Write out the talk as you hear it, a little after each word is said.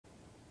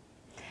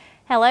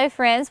Hello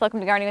friends, welcome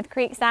to Gardening with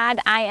Creekside.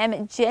 I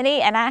am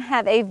Jenny and I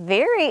have a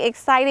very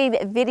exciting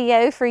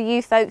video for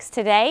you folks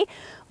today.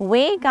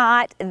 We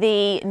got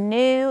the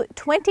new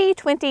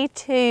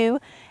 2022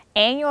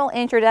 annual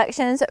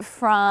introductions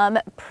from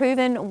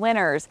proven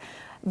winners.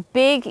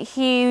 Big,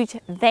 huge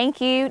thank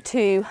you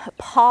to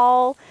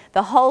Paul,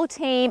 the whole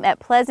team at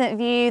Pleasant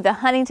View, the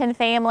Huntington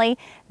family.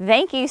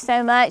 Thank you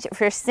so much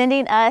for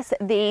sending us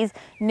these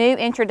new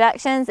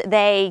introductions.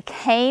 They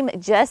came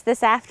just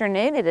this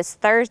afternoon. It is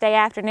Thursday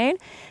afternoon.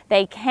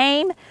 They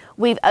came.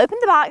 We've opened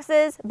the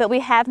boxes, but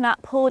we have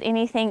not pulled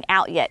anything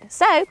out yet.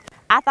 So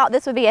I thought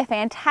this would be a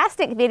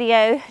fantastic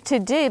video to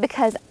do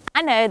because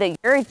I know that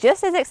you're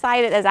just as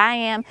excited as I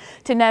am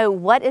to know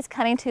what is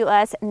coming to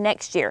us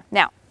next year.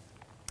 Now,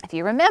 if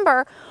you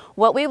remember,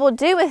 what we will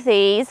do with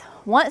these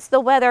once the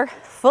weather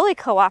fully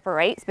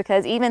cooperates,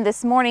 because even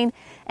this morning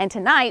and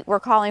tonight we're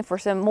calling for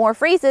some more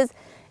freezes,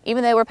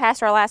 even though we're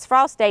past our last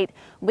frost date,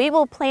 we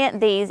will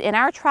plant these in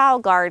our trial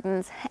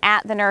gardens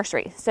at the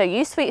nursery. So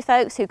you sweet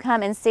folks who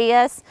come and see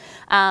us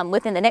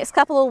within the next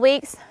couple of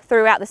weeks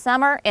throughout the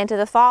summer into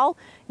the fall,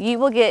 you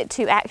will get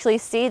to actually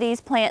see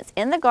these plants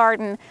in the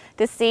garden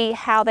to see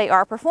how they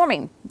are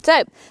performing.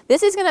 So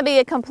this is going to be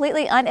a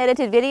completely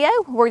unedited video.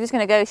 We're just going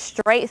to go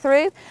straight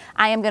through.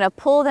 I am going to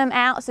pull them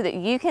out so that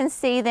you can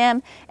see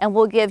them, and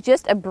we'll give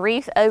just a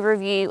brief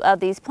overview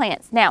of these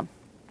plants. Now,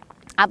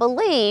 I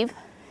believe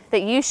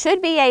that you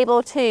should be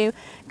able to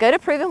go to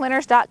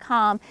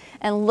provenwinners.com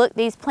and look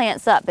these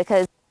plants up,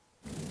 because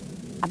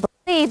I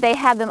believe they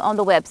have them on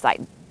the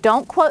website.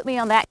 Don't quote me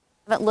on that.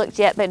 I haven't looked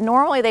yet, but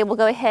normally they will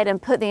go ahead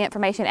and put the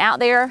information out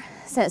there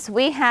since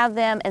we have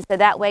them, and so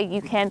that way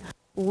you can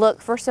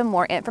look for some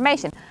more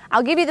information.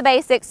 I'll give you the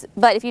basics,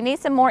 but if you need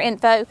some more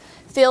info,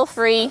 feel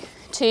free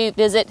to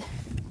visit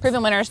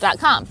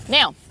provenwinners.com.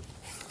 Now,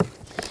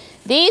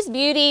 these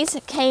beauties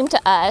came to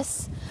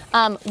us.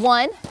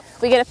 One,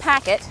 we get a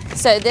packet.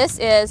 So this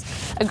is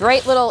a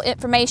great little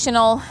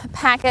informational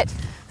packet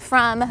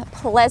from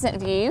Pleasant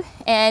View,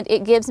 and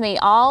it gives me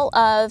all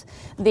of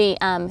the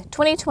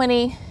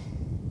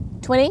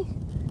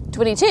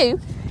 2022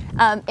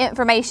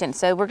 information.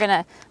 So we're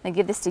gonna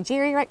give this to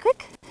Jerry right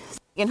quick.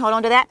 You can hold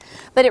on to that.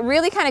 But it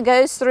really kind of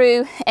goes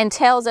through and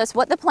tells us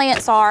what the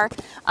plants are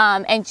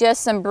and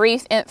just some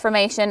brief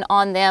information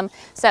on them.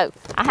 So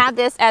I have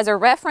this as a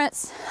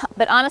reference,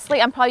 but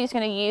honestly, I'm probably just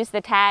going to use the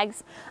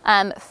tags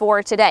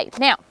for today.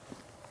 Now,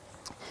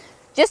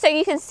 just so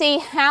you can see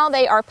how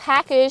they are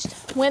packaged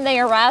when they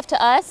arrive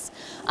to us.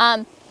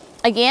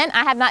 Again,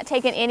 I have not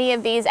taken any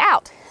of these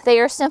out. They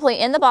are simply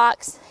in the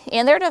box,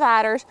 in their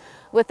dividers,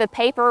 with the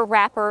paper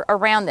wrapper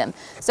around them.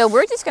 So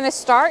we're just going to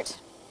start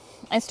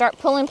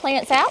pulling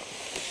plants out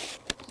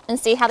and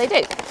see how they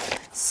do.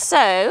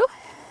 So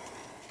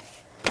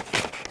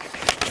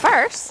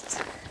first,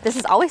 this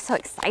is always so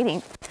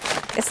exciting.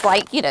 It's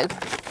like, you know,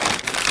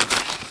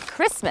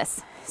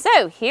 Christmas.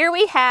 So here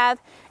we have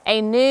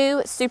a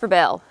new Super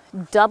Bell,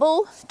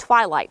 Double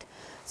Twilight.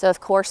 So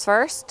of course,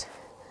 first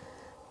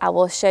I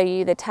will show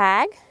you the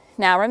tag.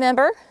 Now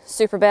remember,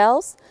 Super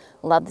Bells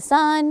love the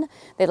sun.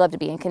 They love to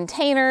be in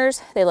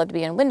containers. They love to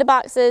be in window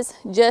boxes,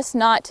 just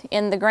not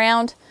in the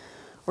ground.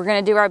 We're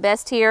going to do our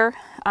best here.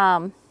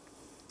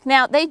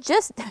 Now they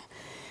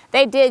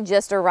did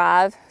just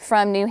arrive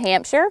from New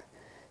Hampshire.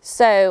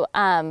 So,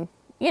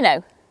 you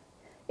know,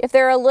 if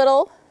they're a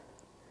little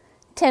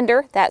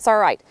tender, that's all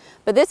right.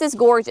 But this is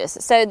gorgeous.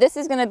 So this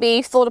is going to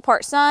be full to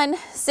part sun,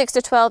 6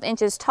 to 12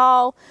 inches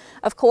tall.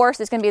 Of course,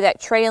 it's going to be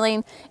that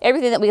trailing,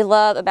 everything that we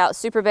love about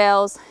Super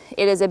Bells.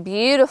 It is a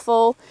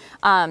beautiful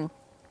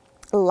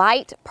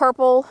light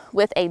purple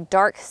with a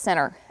dark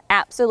center.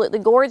 Absolutely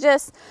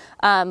gorgeous.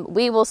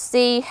 We will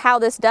see how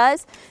this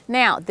does.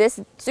 Now, this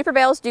Super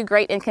Bells do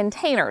great in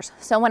containers.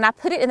 So when I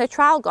put it in the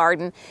trial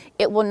garden,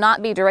 it will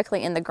not be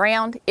directly in the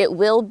ground. It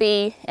will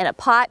be in a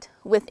pot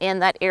within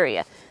that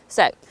area.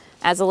 So,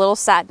 as a little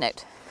side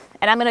note.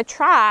 And I'm going to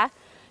try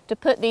to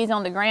put these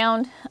on the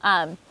ground.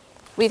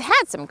 We've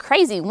had some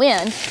crazy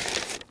wind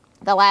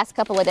the last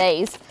couple of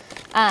days.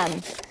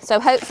 So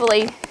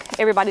hopefully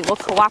everybody will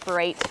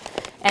cooperate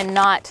and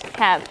not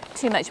have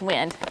too much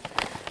wind.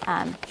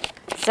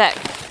 So,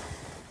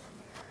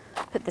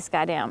 put this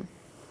guy down.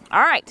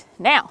 All right,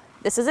 now,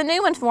 this is a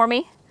new one for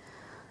me.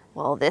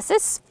 Well, this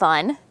is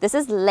fun. This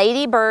is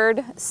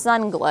Ladybird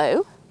Sun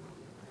Glow.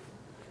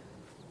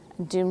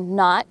 Do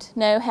not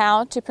know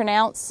how to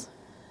pronounce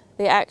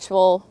the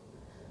actual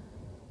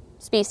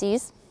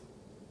species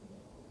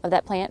of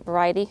that plant,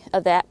 variety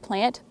of that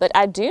plant, but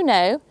I do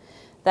know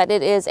that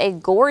it is a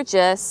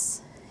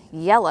gorgeous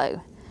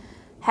yellow.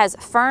 Has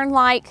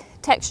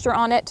fern-like texture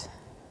on it.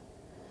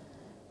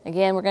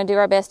 Again, we're going to do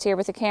our best here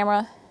with the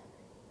camera,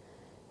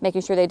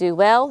 making sure they do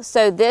well.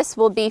 So this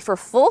will be for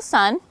full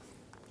sun.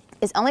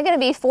 It's only going to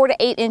be 4 to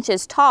 8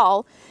 inches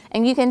tall,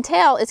 and you can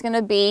tell it's going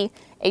to be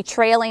a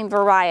trailing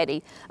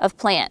variety of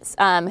plants,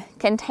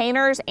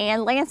 containers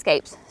and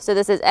landscapes. So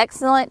this is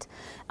excellent.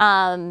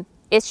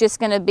 It's just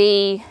going to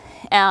be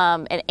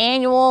an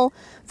annual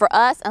for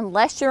us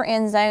unless you're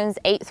in zones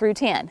 8 through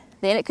 10.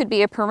 Then it could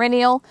be a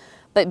perennial,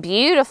 but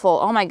beautiful.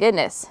 Oh my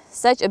goodness,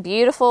 such a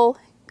beautiful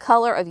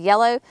color of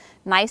yellow,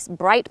 nice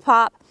bright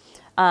pop.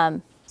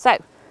 So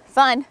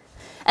fun.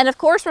 And of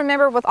course,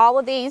 remember with all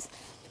of these,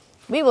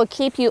 we will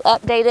keep you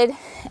updated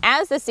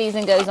as the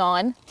season goes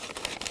on,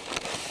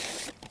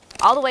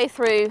 all the way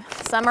through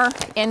summer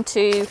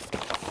into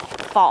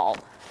fall.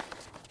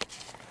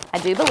 I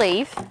do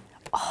believe,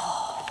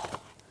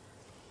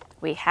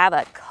 we have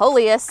a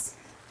coleus.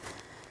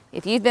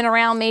 If you've been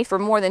around me for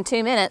more than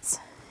 2 minutes,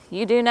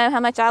 you do know how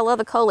much I love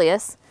a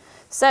coleus.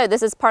 So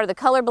this is part of the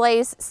Color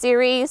Blaze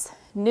series,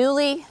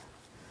 Newly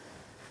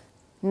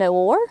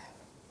Noir.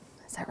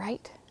 Is that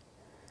right?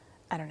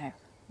 I don't know.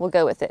 We'll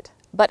go with it.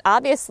 But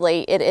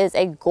obviously it is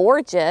a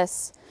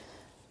gorgeous,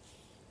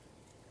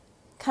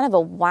 kind of a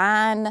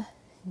wine,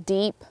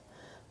 deep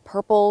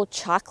purple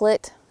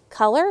chocolate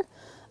color.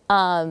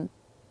 And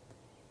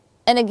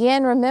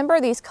again, remember,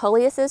 these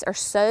coleuses are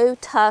so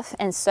tough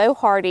and so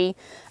hardy.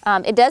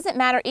 It doesn't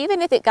matter,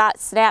 even if it got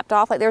snapped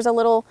off, like there's a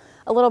little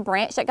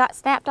branch that got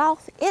snapped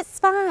off, it's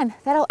fine.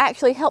 That'll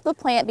actually help the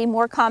plant be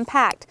more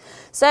compact.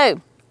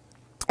 So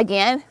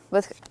again,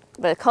 with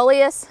the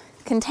coleus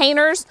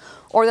containers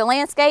or the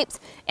landscapes,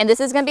 and this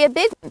is going to be a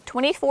big one,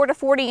 24 to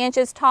 40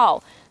 inches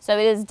tall. So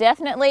it is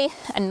definitely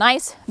a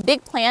nice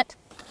big plant.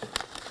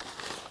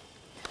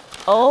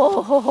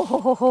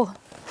 Oh,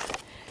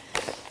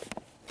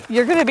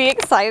 you're going to be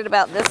excited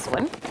about this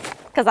one,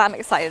 because I'm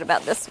excited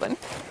about this one.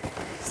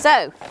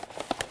 So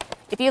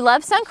if you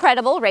love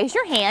Suncredible, raise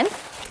your hand.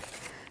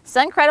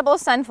 Suncredible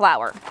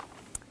sunflower.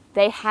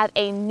 They have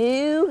a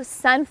new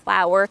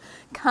sunflower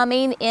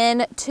coming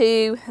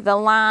into the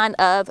line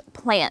of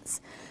plants.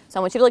 So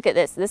I want you to look at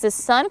this. This is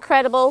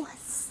Suncredible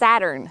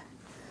Saturn.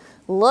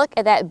 Look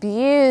at that,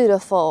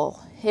 beautiful.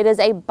 It is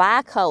a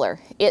bicolor.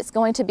 It's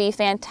going to be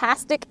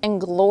fantastic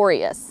and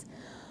glorious.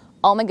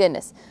 Oh my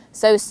goodness.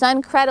 So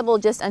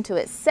Suncredible just unto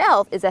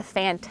itself is a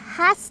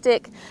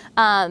fantastic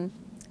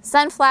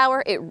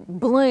sunflower. It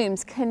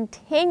blooms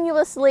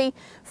continuously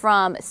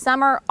from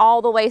summer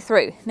all the way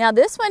through. Now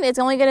this one is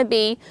only going to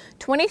be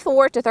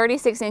 24 to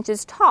 36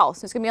 inches tall,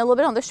 so it's going to be a little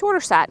bit on the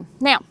shorter side.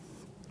 Now,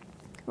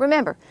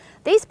 remember,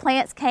 these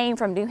plants came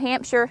from New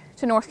Hampshire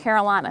to North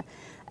Carolina.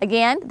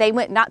 Again, they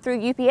went not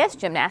through UPS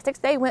gymnastics,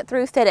 they went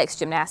through FedEx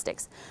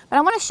gymnastics. But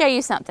I want to show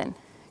you something,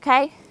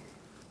 okay?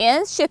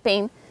 In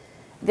shipping,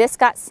 this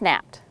got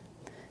snapped.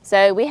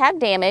 So we have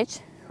damage,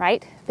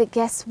 right? But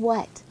guess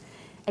what?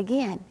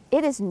 Again,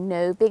 it is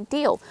no big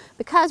deal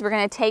because we're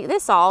going to take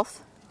this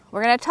off,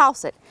 we're going to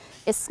toss it.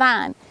 It's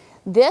fine.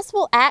 This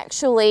will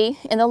actually,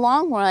 in the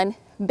long run,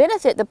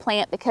 benefit the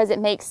plant because it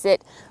makes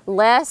it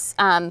less,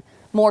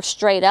 more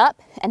straight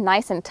up and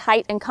nice and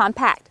tight and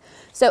compact.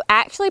 So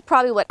actually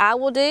probably what I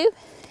will do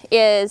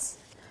is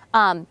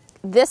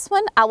this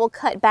one I will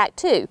cut back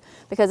too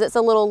because it's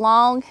a little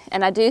long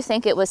and I do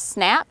think it was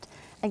snapped.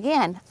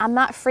 Again, I'm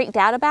not freaked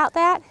out about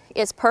that.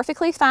 It's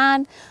perfectly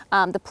fine.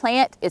 The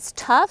plant is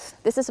tough.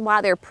 This is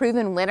why they're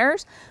proven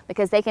winners,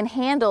 because they can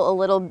handle a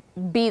little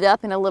beat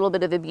up and a little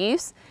bit of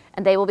abuse,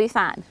 and they will be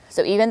fine.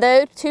 So even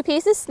though 2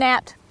 pieces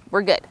snapped,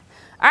 we're good.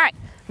 All right,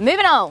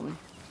 moving on.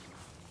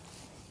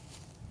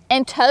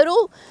 In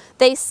total,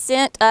 they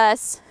sent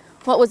us,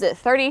 what was it,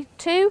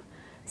 32?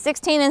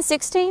 16 and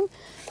 16?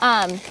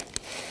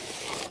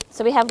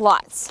 So we have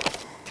lots.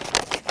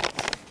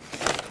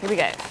 Here we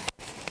go.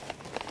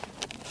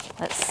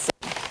 Let's see.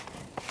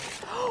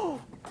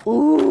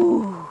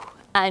 Ooh,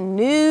 a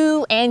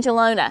new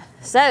Angelona.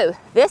 So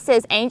this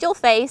is Angel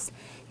Face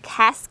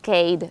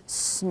Cascade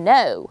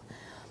Snow.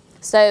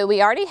 So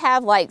we already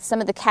have like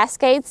some of the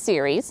Cascade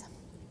series.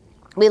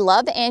 We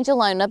love the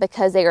Angelona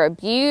because they are a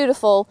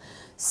beautiful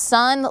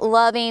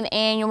sun-loving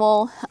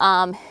annual.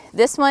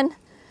 This one,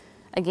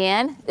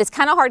 again, it's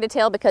kind of hard to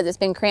tell because it's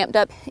been cramped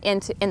up in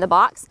the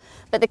box.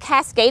 But the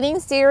Cascading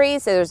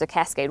series, so there's a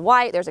Cascade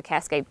White, there's a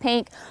Cascade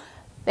Pink.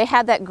 They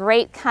have that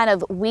great kind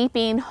of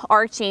weeping,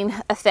 arching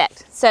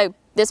effect. So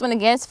this one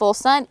again is full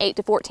sun, 8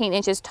 to 14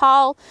 inches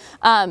tall.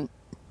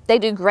 They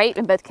do great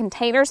in both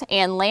containers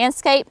and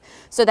landscape.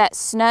 So that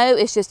snow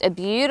is just a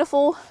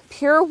beautiful,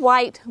 pure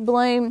white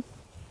bloom.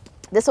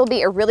 This will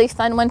be a really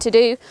fun one to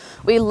do.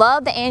 We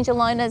love the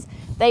Angelonas.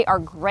 They are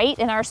great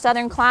in our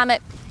southern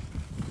climate.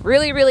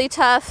 Really, really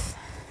tough.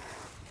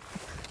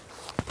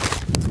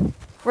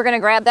 We're gonna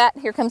grab that.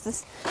 Here comes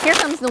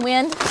the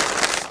wind.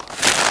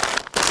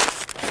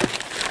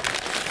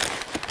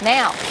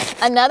 Now,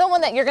 another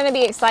one that you're going to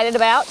be excited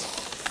about,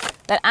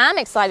 that I'm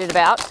excited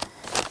about,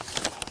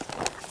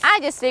 I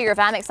just figure if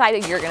I'm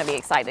excited, you're going to be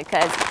excited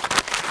because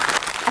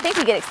I think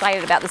we get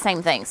excited about the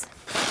same things.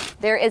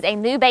 There is a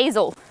new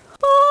basil.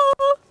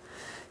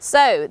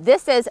 So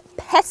this is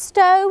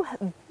Pesto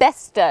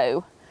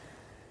Besto.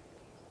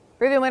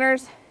 Ruby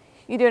winners,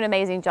 you do an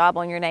amazing job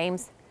on your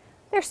names.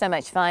 They're so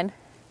much fun.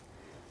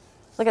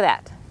 Look at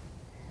that.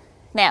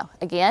 Now,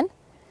 again,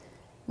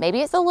 maybe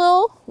it's a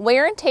little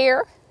wear and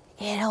tear.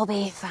 It'll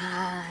be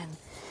fine.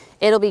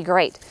 It'll be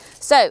great.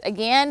 So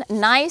again,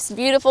 nice,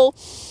 beautiful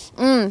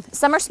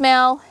summer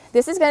smell.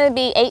 This is going to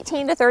be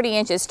 18 to 30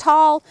 inches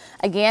tall.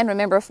 Again,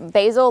 remember,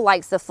 basil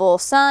likes the full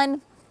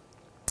sun.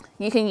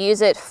 You can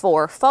use it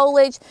for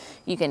foliage.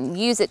 You can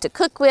use it to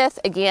cook with.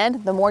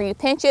 Again, the more you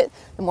pinch it,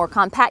 the more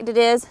compact it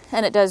is,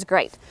 and it does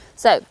great.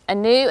 So a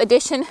new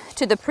addition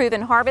to the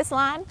Proven Harvest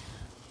line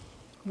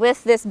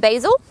with this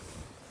basil.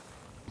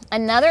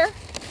 Another,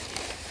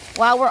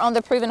 while we're on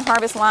the Proven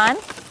Harvest line,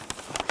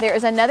 there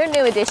is another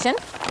new addition.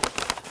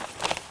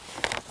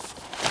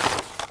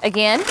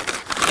 Again,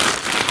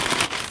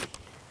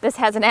 this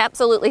has an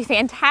absolutely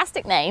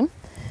fantastic name.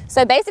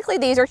 So basically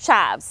these are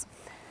chives,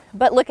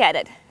 but look at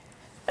it.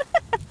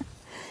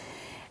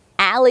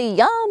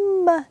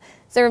 Allium.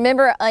 So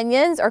remember,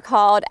 onions are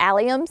called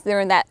alliums. They're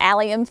in that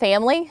allium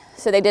family.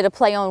 So they did a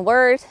play on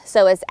words.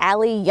 So it's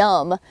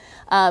allium.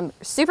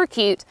 Super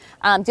cute.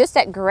 Just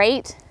that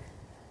great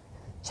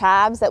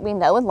chives that we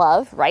know and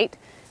love, right?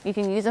 You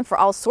can use them for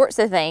all sorts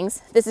of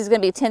things. This is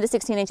going to be 10 to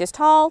 16 inches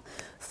tall,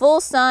 full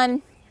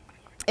sun.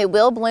 It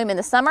will bloom in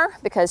the summer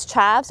because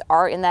chives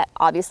are in that,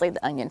 obviously,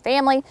 the onion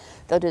family.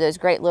 They'll do those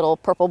great little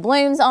purple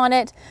blooms on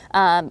it.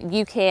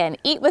 You can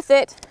eat with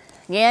it.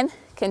 Again,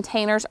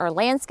 containers or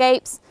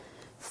landscapes.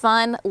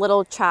 Fun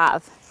little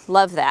chive.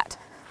 Love that.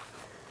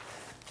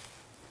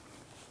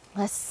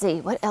 Let's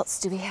see, what else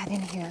do we have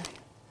in here?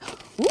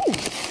 Ooh.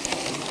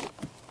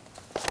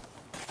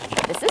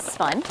 This is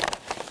fun.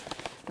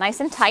 Nice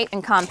and tight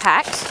and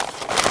compact.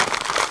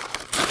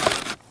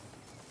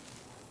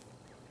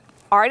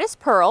 Artist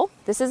Pearl.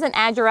 This is an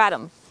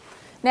ageratum.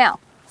 Now,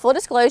 full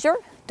disclosure,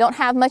 don't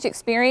have much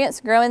experience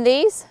growing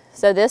these,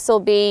 so this will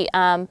be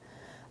a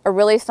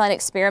really fun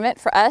experiment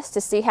for us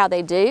to see how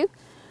they do.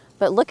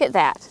 But look at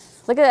that.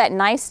 Look at that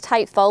nice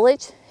tight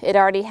foliage. It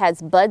already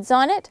has buds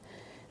on it.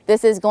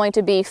 This is going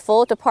to be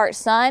full to part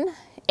sun,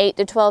 8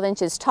 to 12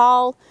 inches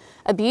tall.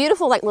 A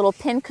beautiful like little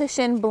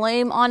pincushion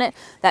bloom on it,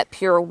 that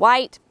pure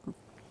white.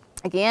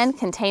 Again,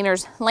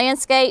 containers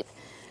landscape.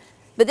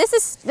 But this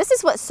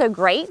is what's so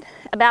great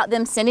about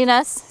them sending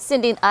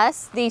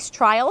us these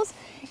trials,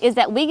 is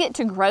that we get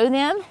to grow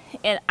them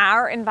in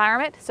our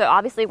environment. So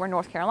obviously we're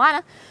North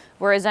Carolina,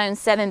 we're a zone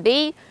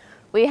 7B.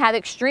 We have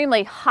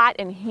extremely hot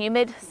and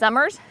humid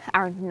summers.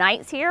 Our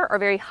nights here are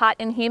very hot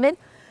and humid.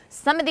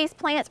 Some of these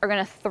plants are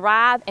gonna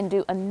thrive and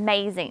do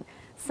amazing.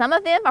 Some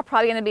of them are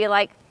probably gonna be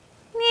like,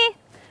 meh.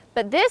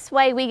 But this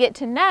way we get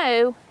to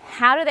know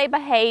how do they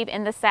behave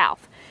in the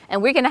South.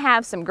 And we're gonna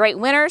have some great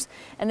winters,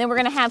 and then we're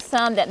gonna have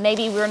some that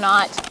maybe we're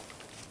not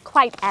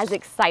quite as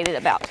excited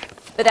about.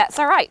 But that's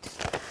all right,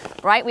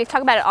 right? We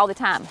talk about it all the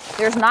time.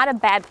 There's not a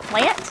bad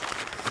plant,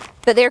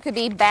 but there could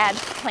be bad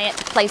plant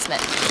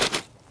placement.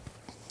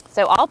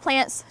 So all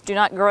plants do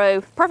not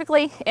grow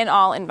perfectly in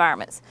all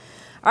environments.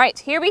 All right,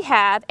 here we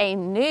have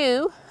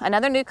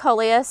another new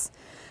coleus,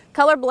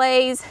 Color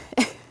Blaze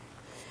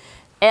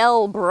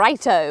El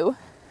Brito.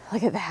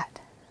 Look at that.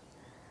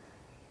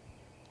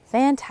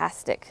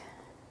 Fantastic.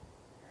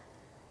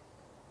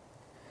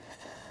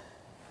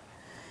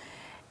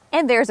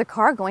 And there's a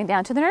car going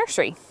down to the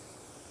nursery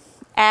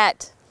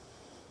at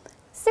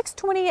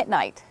 6:20 at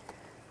night.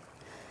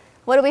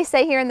 What do we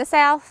say here in the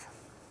South?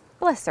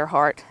 Bless their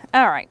heart.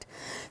 All right.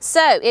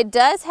 So it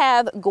does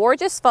have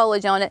gorgeous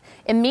foliage on it.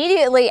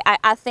 Immediately,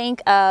 I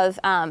think of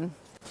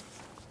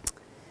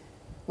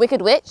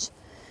Wicked Witch,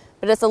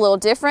 but it's a little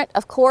different,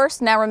 of course.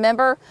 Now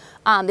remember,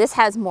 this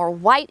has more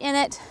white in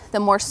it.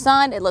 The more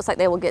sun, it looks like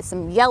they will get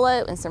some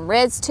yellow and some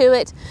reds to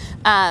it.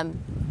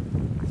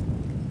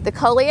 The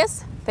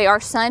coleus, they are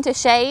sun to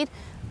shade.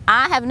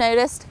 I have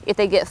noticed if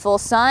they get full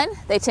sun,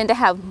 they tend to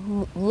have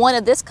one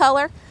of this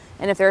color,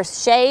 and if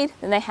there's shade,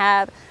 then they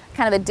have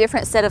kind of a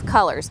different set of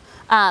colors.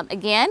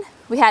 Again,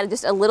 we had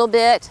just a little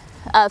bit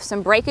of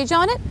some breakage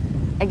on it.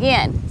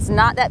 Again, it's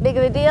not that big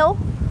of a deal.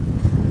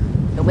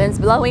 The wind's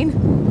blowing.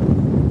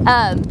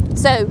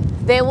 So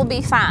they will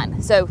be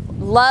fine. So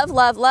love,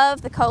 love,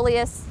 love the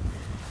coleus.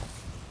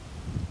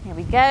 Here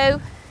we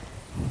go.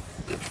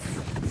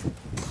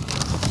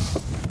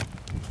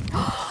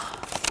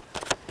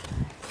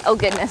 Oh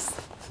goodness.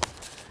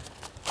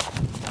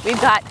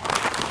 We've got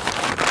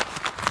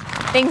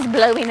things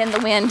blowing in the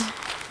wind.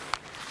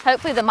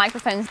 Hopefully the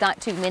microphone's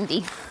not too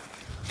windy.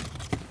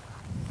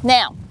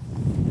 Now,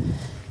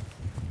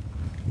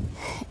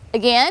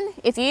 again,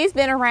 if you've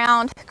been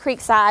around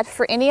Creekside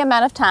for any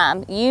amount of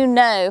time, you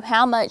know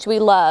how much we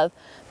love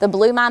the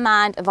Blew My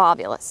Mind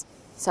Evolvulus.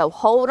 So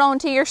hold on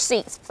to your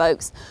seats,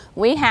 folks.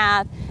 We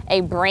have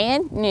a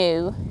brand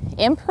new,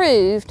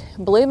 improved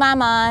Blew My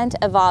Mind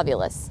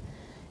Evolvulus.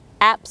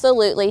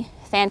 Absolutely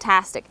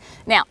fantastic.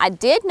 Now, I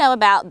did know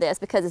about this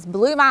because it's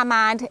Blew My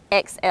Mind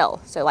XL,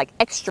 so like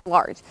extra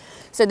large.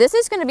 So this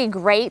is going to be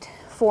great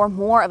for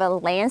more of a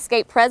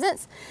landscape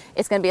presence.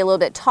 It's going to be a little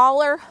bit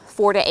taller,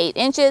 4 to 8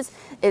 inches.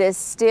 It is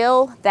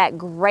still that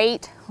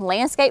great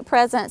landscape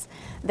presence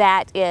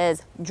that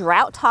is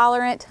drought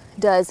tolerant,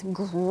 does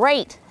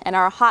great in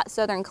our hot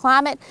southern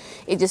climate.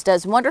 It just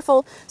does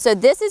wonderful. So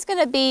this is going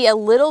to be a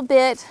little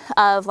bit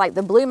of like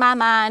the Blew My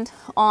Mind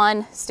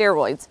on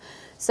steroids.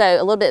 So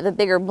a little bit of a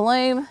bigger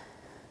bloom.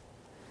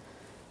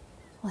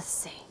 Let's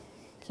see,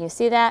 can you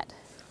see that?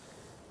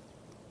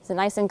 Is it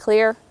nice and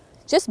clear?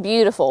 Just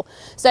beautiful.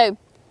 So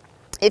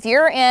If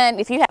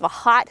you have a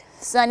hot,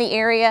 sunny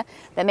area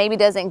that maybe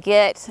doesn't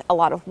get a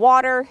lot of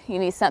water, you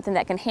need something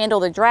that can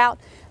handle the drought,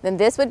 then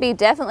this would be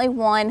definitely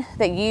one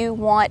that you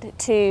want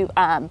to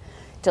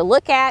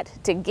look at,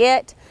 to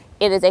get.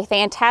 It is a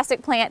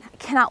fantastic plant. I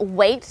cannot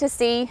wait to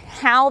see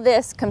how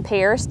this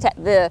compares to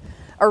the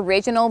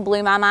original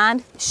Blew My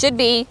Mind. Should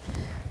be,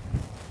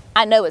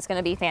 I know it's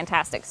gonna be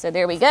fantastic. So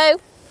there we go.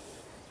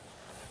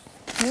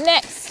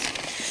 Next,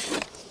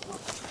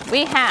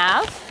 we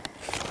have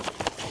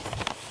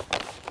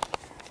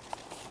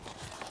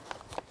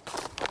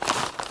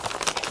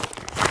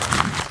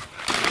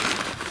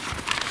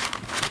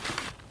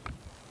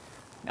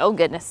oh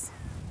goodness.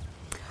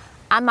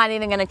 I'm not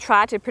even gonna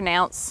try to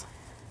pronounce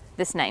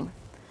this name.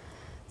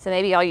 So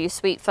maybe all you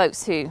sweet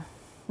folks who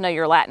know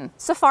your Latin.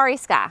 Safari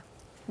Sky.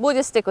 We'll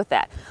just stick with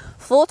that.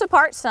 Full to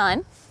part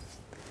sun,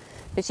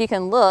 but you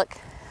can look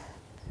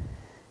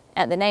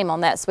at the name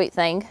on that sweet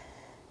thing.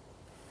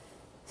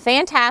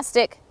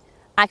 Fantastic.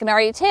 I can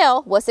already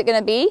tell what's it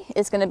gonna be.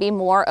 It's gonna be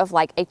more of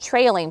like a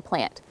trailing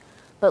plant.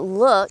 But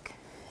look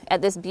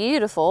at this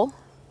beautiful,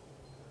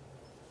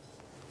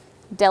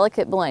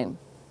 delicate bloom.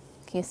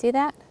 Can you see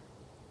that?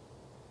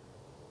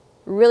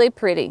 Really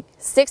pretty.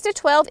 6 to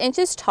 12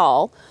 inches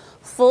tall,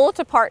 full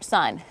to part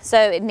sun. So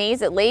it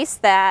needs at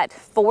least that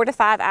 4 to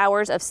 5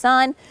 hours of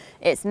sun.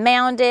 It's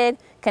mounded,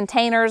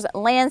 containers,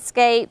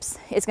 landscapes.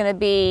 It's gonna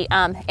be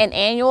an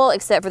annual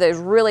except for those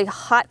really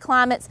hot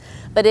climates,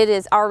 but it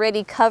is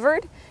already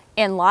covered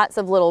in lots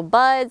of little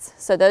buds.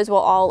 So those will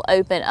all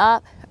open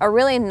up. A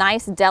really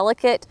nice,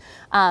 delicate,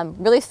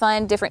 really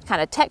fun, different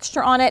kind of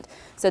texture on it.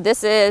 So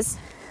this is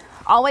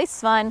always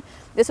fun.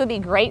 This would be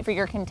great for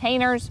your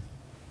containers.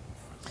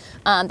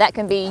 That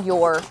can be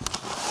your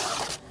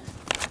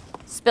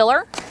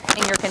spiller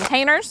in your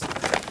containers.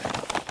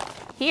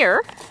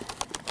 Here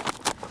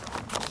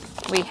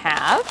we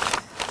have,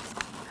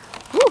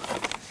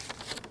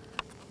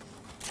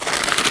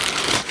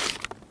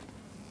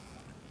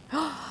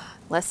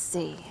 let's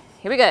see,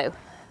 here we go,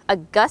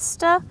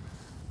 Augusta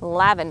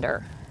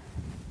Lavender.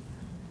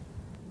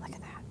 Look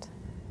at that.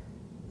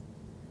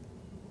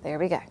 There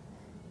we go.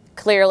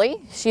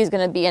 Clearly, she's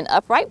going to be an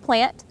upright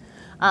plant,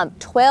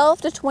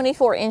 12 to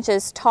 24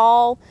 inches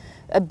tall,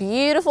 a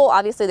beautiful,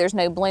 obviously there's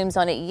no blooms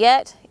on it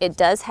yet. It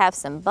does have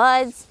some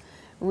buds,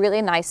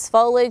 really nice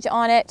foliage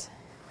on it.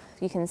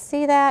 You can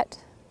see that.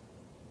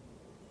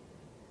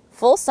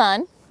 Full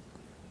sun.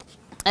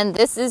 And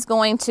this is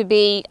going to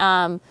be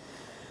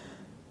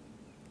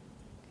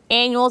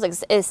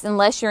annuals,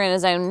 unless you're in a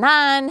zone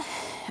 9.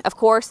 Of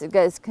course, it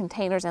goes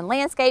containers and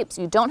landscapes.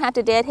 You don't have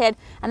to deadhead.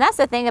 And that's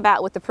the thing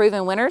about with the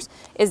proven winners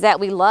is that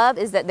we love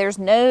is that there's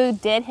no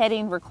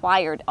deadheading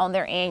required on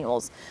their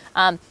annuals.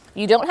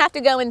 You don't have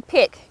to go and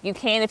pick. You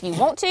can if you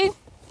want to.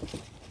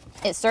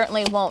 It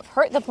certainly won't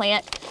hurt the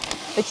plant,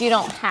 but you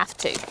don't have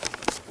to.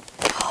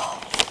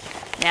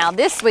 Now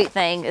this sweet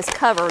thing is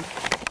covered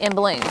in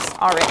blooms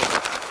already.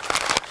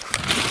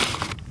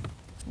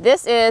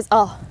 This is,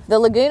 oh, the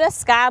Laguna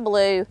Sky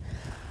Blue.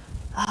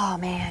 Oh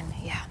man,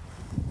 yeah.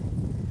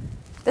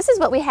 This is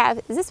what we have.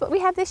 Is this what we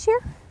have this year?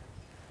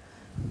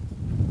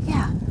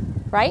 Yeah,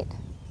 right?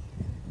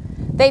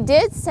 They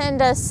did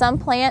send us some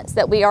plants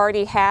that we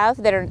already have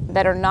that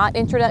are not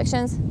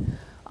introductions,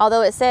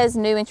 although it says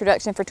new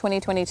introduction for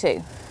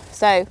 2022.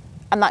 So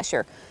I'm not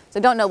sure. So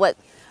don't know what,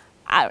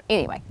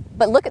 anyway.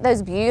 But look at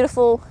those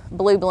beautiful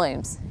blue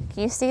blooms.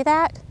 Can you see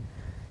that?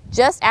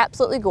 Just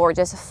absolutely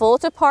gorgeous, full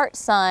to part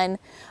sun.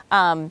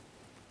 I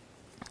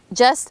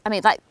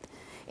mean, like,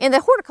 in the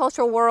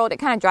horticultural world, it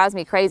kind of drives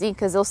me crazy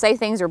because they'll say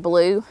things are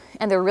blue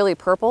and they're really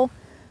purple.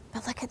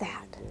 But look at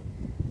that.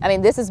 I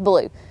mean, this is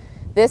blue.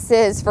 This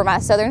is, for my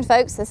southern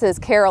folks, this is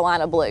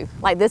Carolina blue.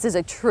 Like, this is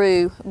a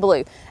true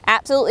blue.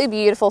 Absolutely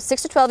beautiful,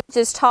 6 to 12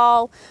 inches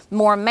tall,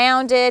 more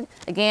mounded.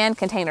 Again,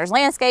 containers,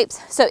 landscapes.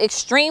 So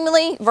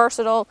extremely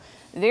versatile,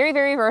 very,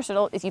 very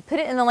versatile. If you put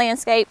it in the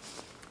landscape,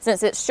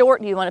 since it's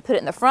short, you want to put it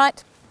in the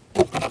front.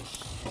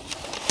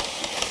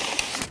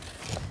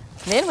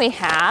 Then we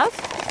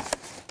have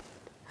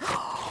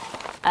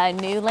a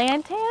new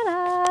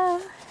lantana.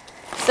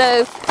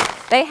 So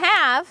they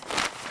have,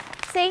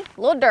 see,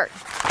 a little dirt.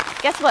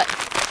 Guess what?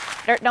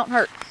 Dirt don't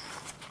hurt.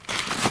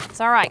 It's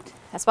all right.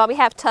 That's why we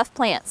have tough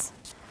plants.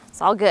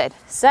 It's all good.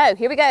 So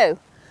here we go.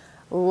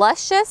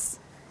 Luscious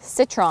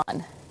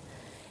Citron.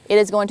 It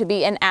is going to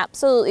be an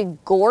absolutely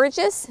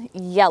gorgeous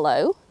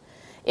yellow.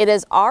 It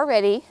has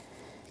already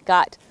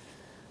got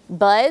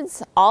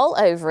buds all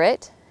over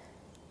it.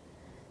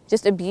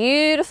 Just a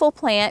beautiful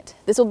plant.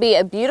 This will be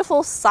a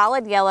beautiful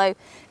solid yellow.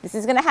 This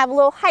is gonna have a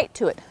little height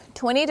to it,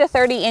 20 to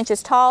 30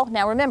 inches tall.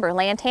 Now remember,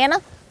 lantana,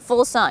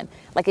 full sun.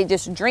 Like it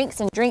just drinks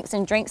and drinks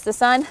and drinks the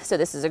sun. So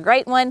this is a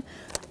great one.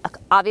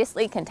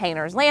 Obviously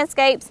containers,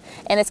 landscapes,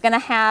 and it's gonna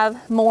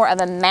have more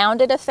of a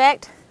mounded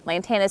effect.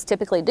 Lantanas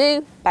typically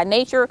do by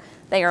nature.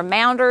 They are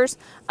mounders.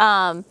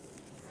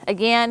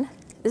 Again,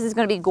 this is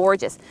gonna be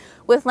gorgeous.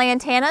 With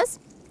lantanas,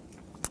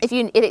 if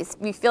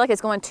you feel like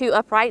it's going too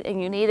upright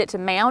and you need it to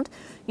mound,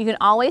 you can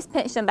always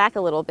pinch them back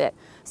a little bit.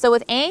 So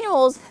with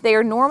annuals, they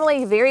are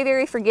normally very,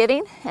 very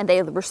forgiving and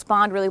they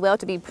respond really well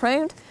to be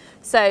pruned.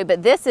 So,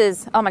 but this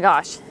is, oh my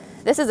gosh,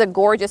 this is a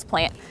gorgeous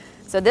plant.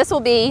 So this will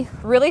be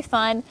really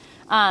fun.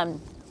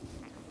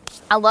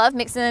 I love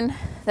mixing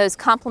those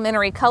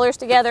complementary colors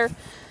together,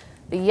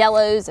 the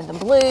yellows and the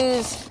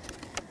blues.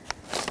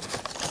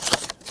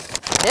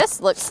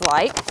 This looks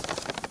like,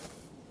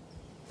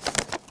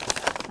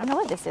 I don't know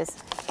what this is.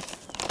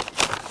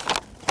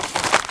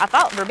 I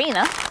thought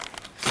verbena,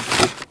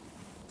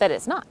 but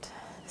it's not.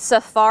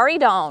 Safari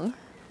Dawn.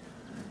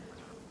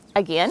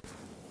 Again,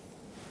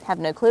 have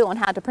no clue on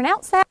how to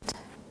pronounce that.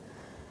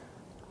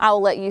 I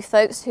will let you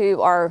folks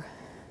who are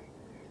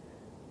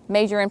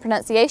major in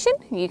pronunciation,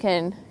 you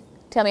can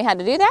tell me how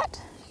to do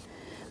that.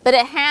 But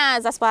it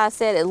has, that's why I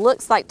said it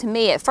looks like, to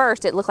me at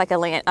first, it looked like a,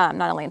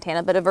 not a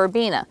lantana, but a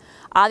verbena.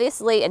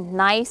 Obviously a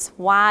nice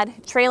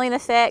wide trailing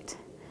effect.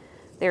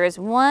 There is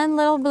one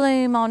little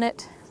bloom on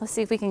it. Let's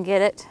see if we can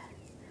get it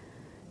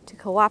to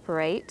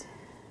cooperate.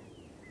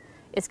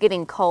 It's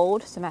getting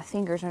cold, so my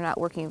fingers are not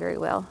working very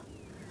well.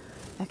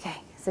 Okay,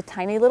 it's a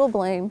tiny little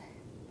bloom.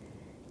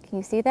 Can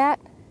you see that?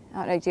 I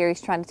don't know,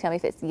 Jerry's trying to tell me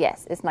if it's,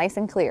 yes, it's nice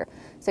and clear.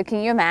 So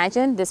can you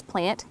imagine this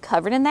plant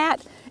covered in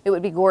that? It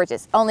would be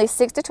gorgeous. Only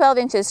 6 to 12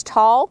 inches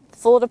tall,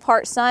 full to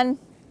part sun,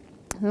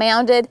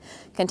 mounded,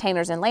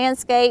 containers and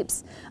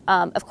landscapes.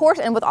 Of course,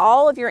 and with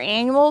all of your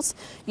annuals,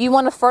 you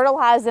want to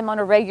fertilize them on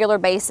a regular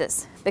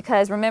basis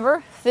because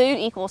remember, food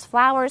equals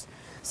flowers.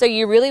 So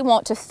you really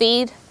want to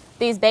feed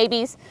these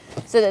babies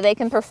so that they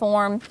can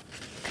perform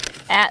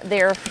at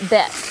their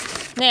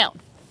best. Now,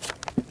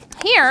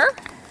 here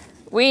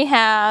we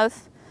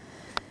have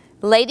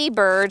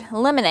Ladybird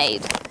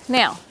Lemonade.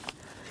 Now,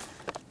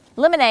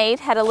 Lemonade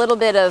had a little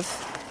bit of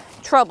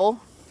trouble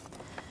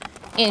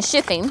in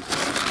shipping.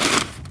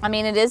 I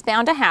mean, it is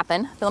bound to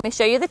happen, but let me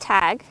show you the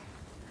tag.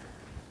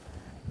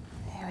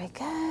 There we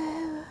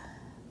go.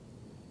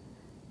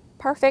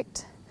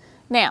 Perfect.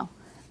 Now,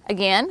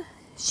 again,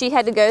 she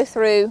had to go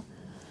through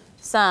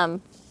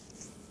some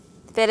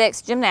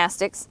FedEx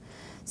gymnastics.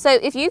 So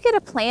if you get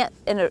a plant,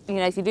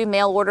 if you do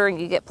mail order and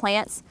you get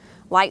plants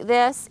like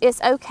this,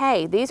 it's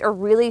okay. These are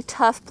really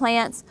tough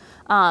plants.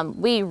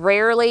 We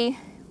rarely,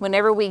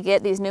 whenever we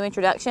get these new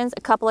introductions,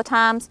 a couple of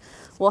times,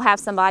 we'll have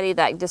somebody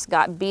that just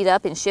got beat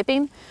up in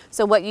shipping.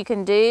 So what you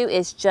can do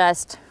is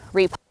just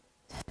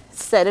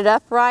set it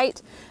up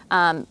right,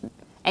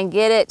 and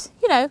get it,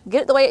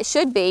 get it the way it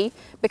should be,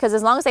 because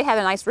as long as they have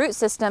a nice root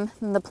system,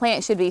 the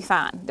plant should be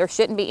fine. There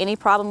shouldn't be any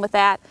problem with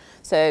that.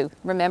 So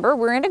remember,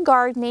 we're into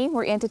gardening,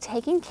 we're into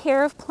taking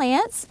care of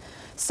plants.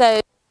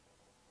 So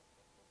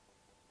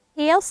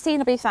TLC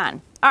will be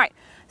fine. All right,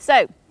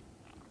 so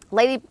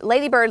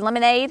Ladybird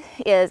Lemonade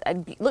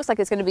looks like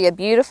it's going to be a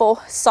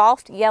beautiful,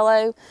 soft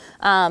yellow,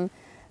 4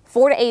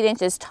 to 8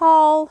 inches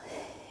tall.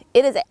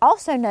 It is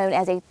also known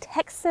as a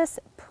Texas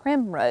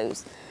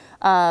primrose.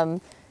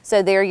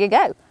 So there you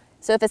go.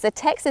 So if it's a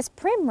Texas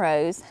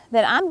primrose,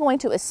 then I'm going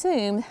to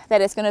assume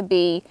that it's going to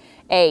be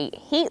a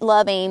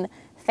heat-loving,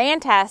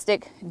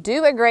 fantastic,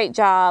 do a great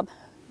job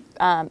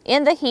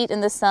in the heat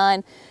and the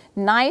sun.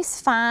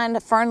 Nice, fine,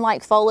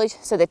 fern-like foliage.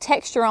 So the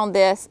texture on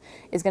this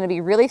is going to be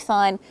really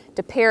fun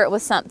to pair it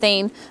with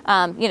something,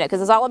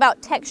 because it's all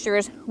about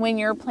textures when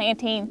you're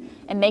planting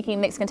and making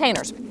mixed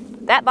containers.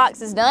 That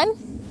box is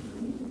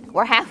done.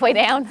 We're halfway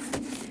down.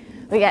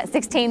 We got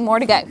 16 more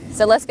to go.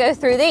 So let's go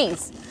through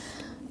these.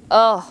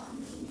 Oh,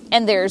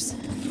 and I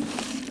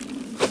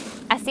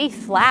see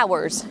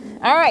flowers.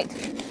 All right,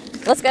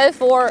 let's go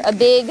for a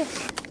big,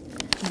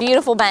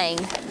 beautiful bang.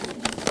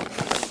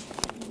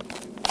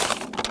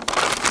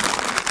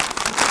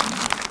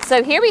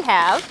 So here we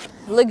have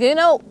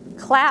Laguna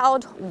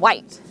Cloud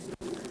White.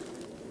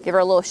 Give her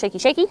a little shaky,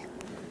 shaky.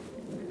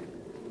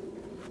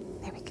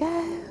 There we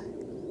go.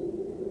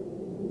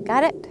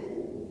 Got it?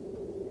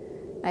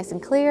 Nice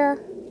and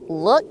clear.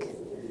 Look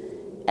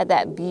at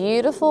that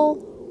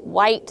beautiful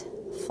white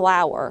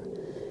flower.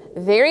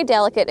 Very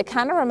delicate. It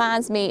kind of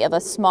reminds me of a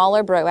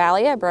smaller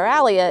Broalia.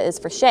 Broalia is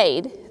for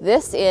shade.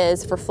 This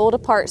is for full to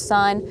part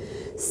sun,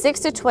 6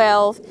 to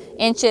 12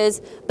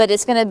 inches, but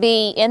it's going to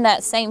be in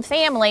that same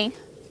family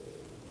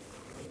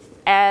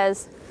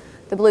as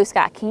the blue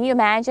sky. Can you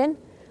imagine?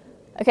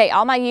 Okay,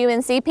 all my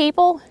UNC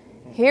people,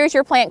 here's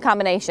your plant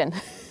combination.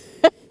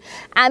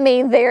 I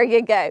mean, there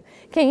you go.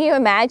 Can you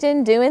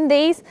imagine doing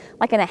these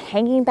like in a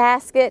hanging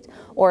basket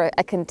or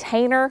a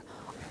container?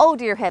 Oh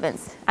dear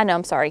heavens. I know,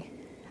 I'm sorry.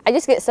 I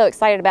just get so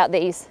excited about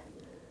these.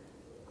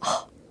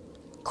 Oh,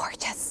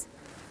 gorgeous.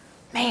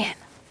 Man,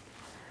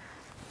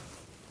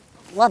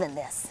 loving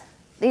this.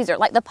 These are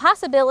like, the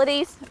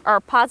possibilities are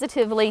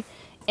positively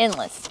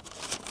endless.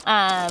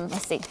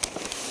 Let's see.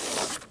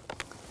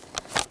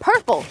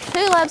 Purple.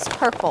 Who loves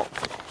purple?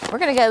 We're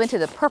gonna go into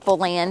the purple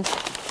land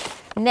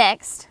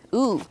next.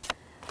 Ooh.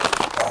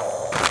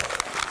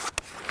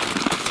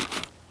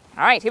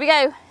 All right, here we go.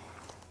 Here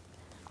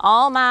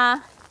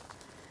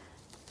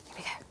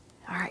we go.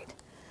 All right.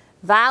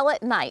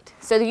 Violet Night.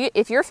 So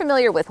if you're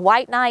familiar with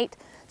White Night,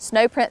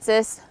 Snow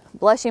Princess,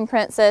 Blushing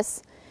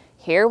Princess.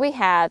 Here we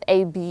have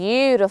a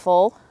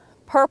beautiful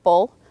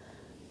purple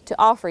to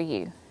offer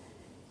you.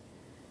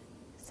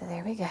 So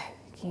there we go.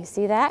 Can you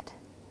see that?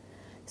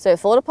 So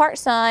full to part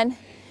sun.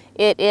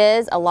 It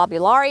is a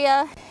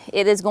lobularia.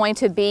 It is going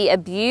to be a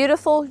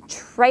beautiful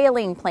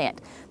trailing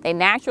plant. They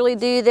naturally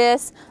do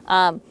this.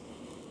 I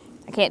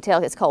can't tell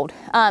if it's cold.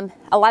 A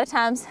lot of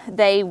times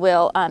they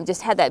will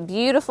just have that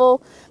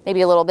beautiful,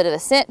 maybe a little bit of a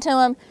scent to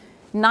them.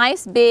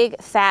 Nice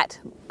big fat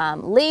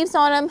leaves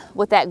on them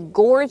with that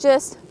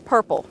gorgeous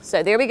purple.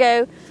 So there we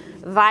go,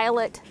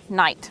 Violet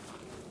Night.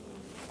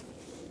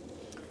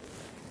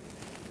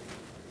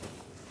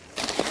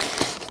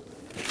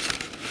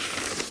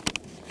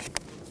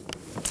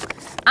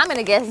 I'm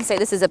gonna guess and say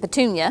this is a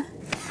petunia.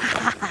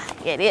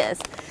 It is,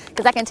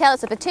 because I can tell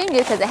it's a petunia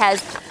because it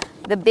has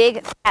the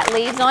big fat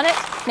leaves on it.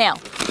 Now,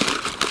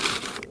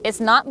 it's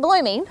not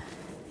blooming,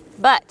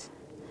 but,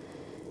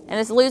 and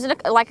it's losing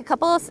like a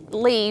couple of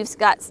leaves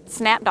got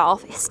snapped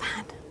off. It's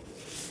fine.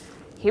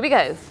 Here we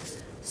go.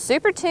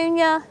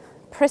 Supertunia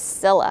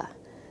Priscilla.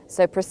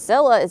 So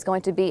Priscilla is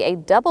going to be a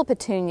double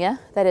petunia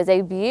that is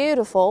a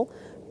beautiful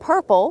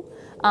purple.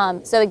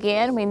 So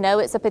again, we know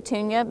it's a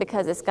petunia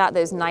because it's got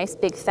those nice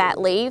big fat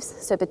leaves.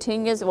 So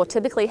petunias will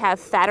typically have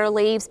fatter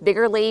leaves,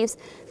 bigger leaves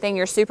than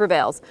your super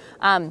bells.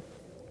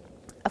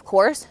 Of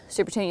course,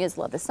 super petunias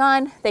love the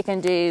sun. They can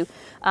do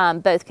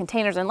both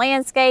containers and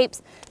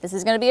landscapes. This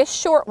is going to be a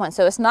short one,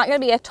 so it's not going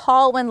to be a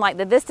tall one like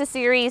the Vista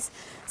series.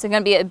 It's going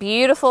to be a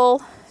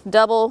beautiful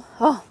double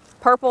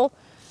purple.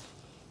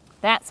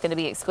 That's going to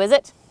be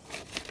exquisite.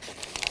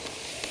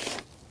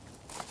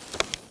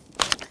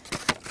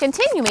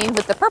 Continuing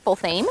with the purple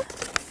theme,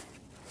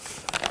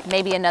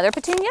 maybe another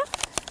petunia.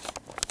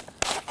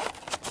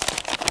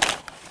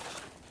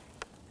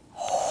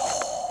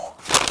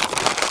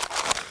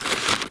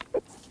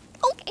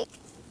 Okay,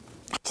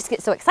 I just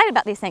get so excited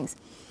about these things.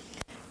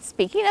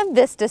 Speaking of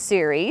Vista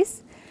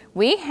series,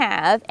 we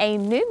have a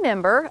new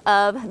member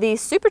of the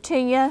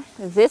Supertunia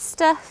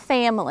Vista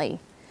family.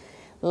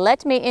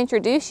 Let me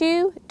introduce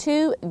you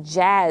to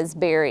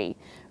Jazzberry.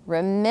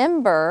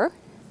 Remember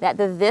that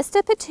the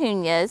Vista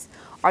petunias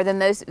are the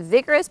most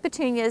vigorous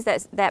petunias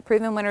that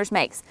Proven Winners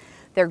makes.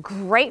 They're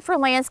great for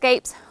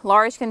landscapes,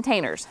 large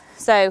containers.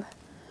 So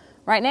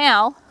right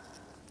now,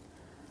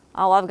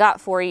 all I've got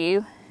for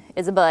you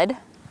is a bud.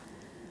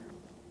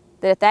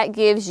 That if that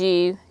gives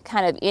you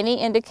kind of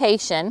any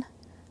indication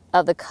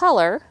of the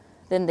color,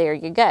 then there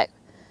you go.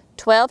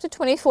 12 to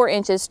 24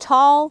 inches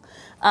tall.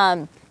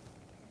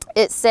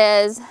 It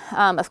says,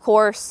 of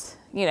course,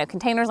 you know,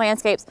 containers,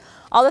 landscapes,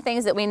 all the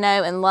things that we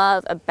know and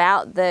love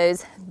about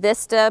those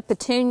Vista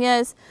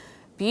petunias.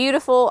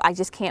 Beautiful. I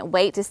just can't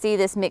wait to see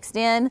this mixed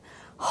in.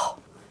 Oh,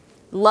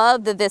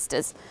 love the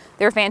Vistas.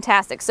 They're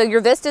fantastic. So your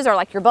Vistas are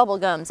like your bubble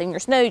gums and your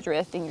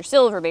snowdrift and your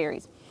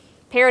silverberries,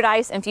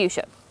 paradise and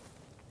fuchsia.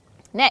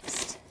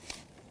 Next.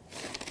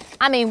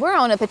 I mean, we're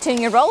on a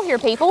petunia roll here,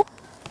 people.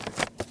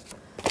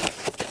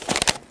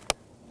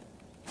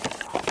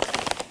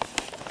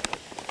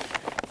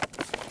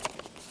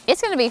 It's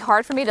going to be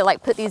hard for me to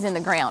like put these in the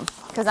ground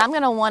because I'm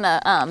going to want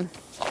to,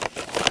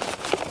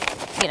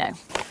 you know,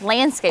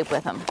 landscape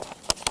with them.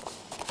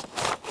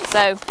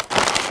 So,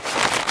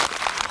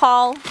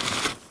 Paul,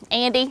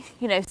 Andy,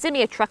 you know, send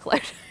me a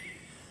truckload.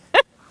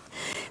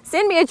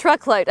 Send me a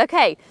truckload.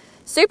 Okay,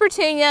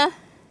 Supertunia.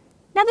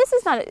 Now this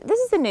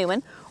is a new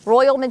one.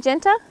 Royal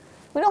Magenta.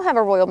 We don't have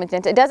a Royal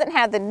Magenta. It doesn't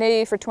have the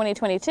new for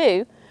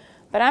 2022,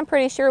 but I'm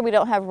pretty sure we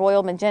don't have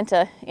Royal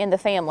Magenta in the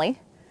family.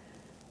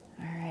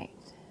 All right.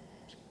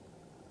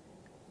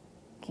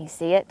 Can you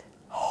see it?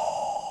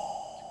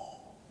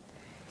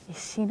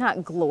 Is she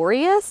not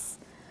glorious?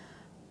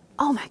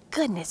 Oh my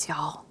goodness,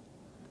 y'all.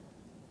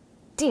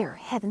 Dear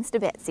heavens to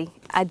Betsy.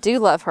 I do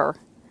love her.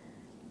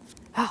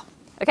 Oh,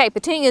 okay,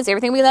 petunias,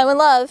 everything we know and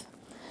love.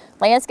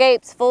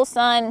 Landscapes, full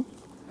sun.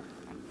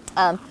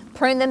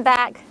 Prune them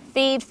back,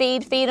 feed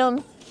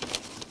them.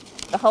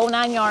 The whole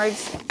 9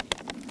 yards.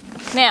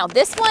 Now,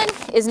 this one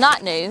is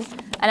not new.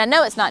 And I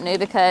know it's not new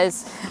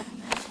because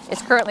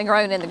it's currently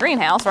grown in the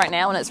greenhouse right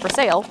now and it's for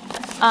sale.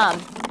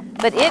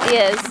 But it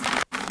is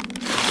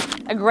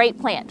a great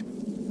plant.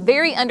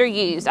 Very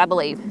underused, I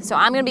believe. So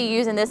I'm going to be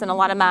using this in a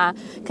lot of my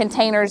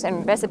containers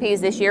and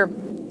recipes this year.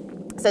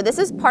 So this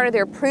is part of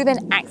their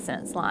Proven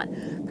Accents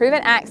line.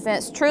 Proven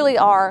Accents truly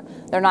are,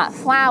 they're not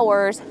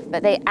flowers,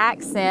 but they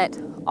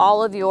accent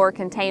all of your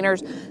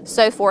containers,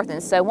 so forth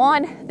and so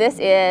on. This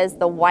is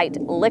the white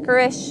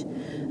licorice.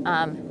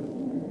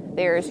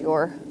 There's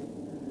your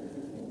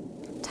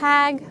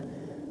tag.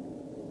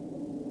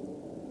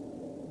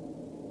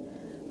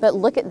 But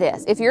look at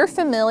this. If you're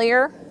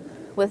familiar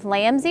with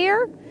lamb's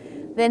ear,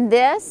 then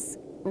this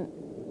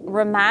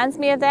reminds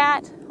me of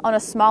that on a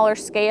smaller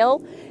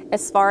scale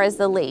as far as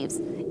the leaves.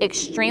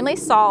 Extremely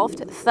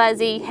soft,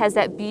 fuzzy, has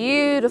that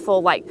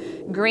beautiful like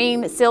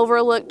green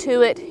silver look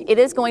to it. It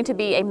is going to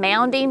be a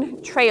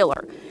mounding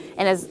trailer.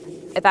 And as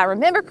if I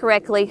remember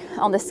correctly,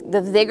 on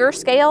the vigor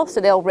scale, so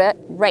they'll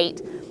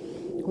rate,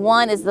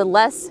 1 is the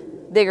less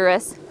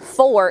vigorous,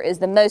 4 is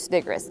the most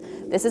vigorous.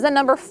 This is a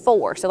number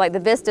 4, so like the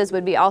Vistas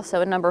would be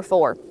also a number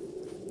 4.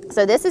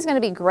 So this is going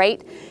to be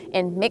great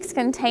in mixed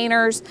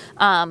containers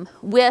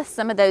with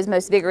some of those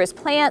most vigorous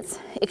plants.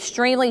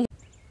 Extremely.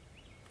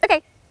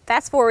 Okay,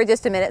 fast forward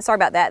just a minute. Sorry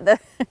about that.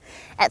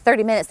 At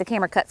 30 minutes, the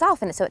camera cuts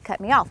off, and so it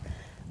cut me off.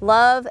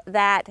 Love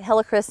that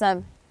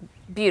helichrysum.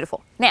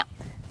 Beautiful. Now,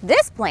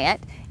 this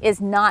plant is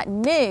not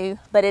new,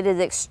 but it is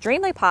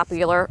extremely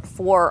popular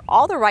for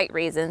all the right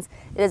reasons.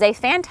 It is a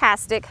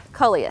fantastic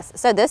coleus.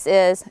 So this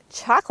is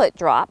chocolate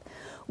drop,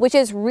 which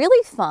is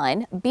really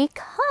fun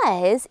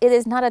because it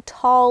is not a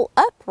tall,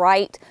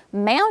 upright,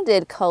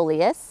 mounded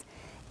coleus.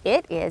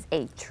 It is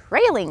a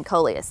trailing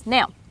coleus.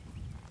 Now,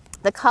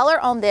 the color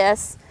on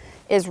this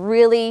is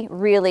really,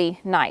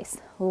 really nice.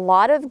 A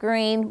lot of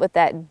green with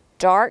that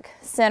dark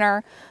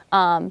center.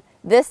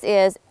 This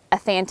is a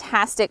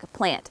fantastic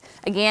plant.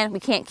 Again, we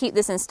can't keep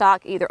this in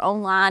stock either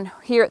online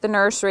here at the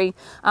nursery.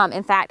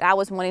 In fact, I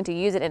was wanting to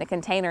use it in a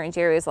container and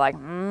Jerry was like,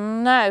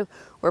 no,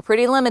 we're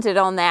pretty limited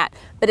on that.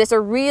 But it's a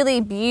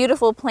really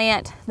beautiful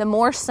plant. The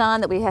more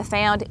sun that we have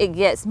found, it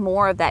gets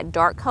more of that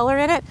dark color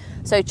in it.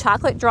 So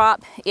chocolate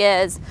drop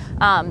is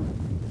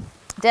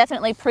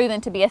definitely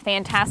proven to be a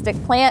fantastic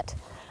plant.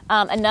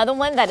 Another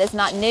one that is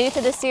not new to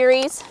the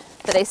series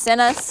that they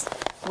sent us,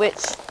 which,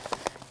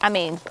 I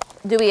mean,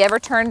 do we ever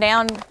turn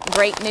down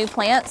great new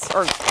plants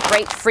or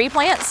great free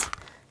plants?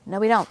 No,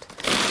 we don't.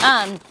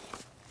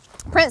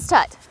 Prince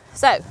Tut.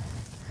 So,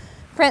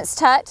 Prince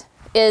Tut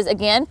is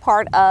again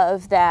part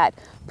of that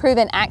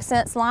Proven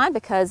Accents line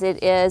because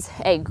it is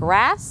a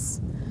grass.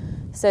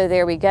 So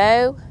there we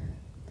go.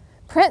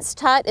 Prince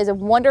Tut is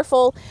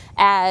wonderful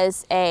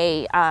as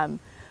a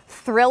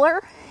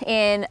thriller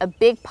in a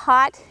big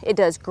pot. It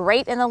does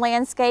great in the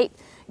landscape.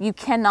 You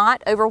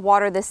cannot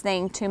overwater this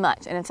thing too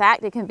much. And in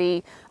fact, it can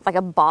be like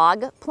a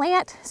bog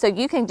plant. So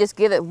you can just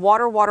give it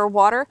water, water,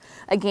 water.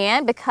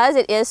 Again, because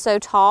it is so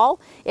tall,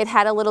 it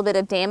had a little bit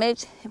of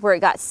damage where it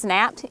got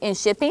snapped in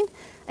shipping.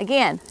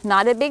 Again,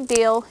 not a big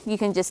deal. You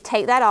can just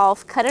take that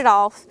off, cut it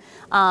off.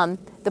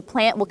 The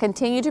plant will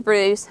continue to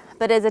produce,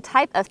 but it's a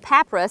type of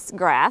papyrus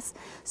grass.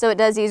 So it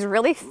does these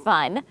really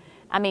fun,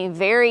 I mean,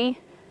 very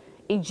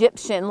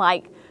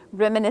Egyptian-like,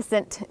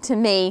 reminiscent to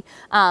me.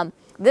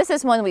 This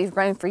is one we've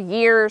grown for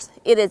years.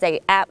 It is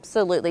a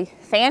absolutely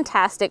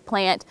fantastic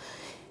plant.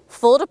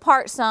 Full to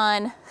part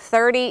sun,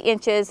 30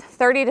 inches,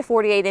 30 to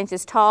 48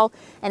 inches tall,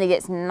 and it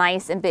gets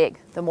nice and big.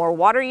 The more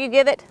water you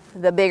give it,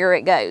 the bigger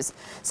it goes.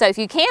 So if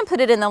you can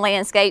put it in the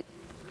landscape,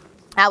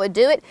 I would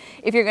do it.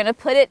 If you're gonna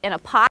put it in a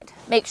pot,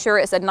 make sure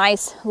it's a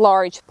nice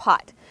large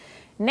pot.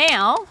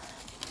 Now,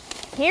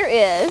 here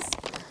is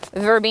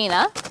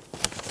verbena.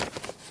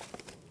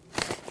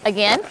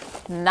 Again,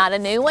 not a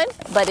new one,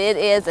 but it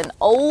is an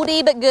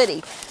oldie but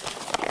goodie.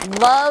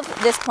 Love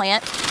this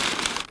plant.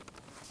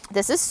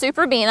 This is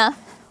Superbena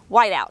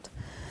whiteout.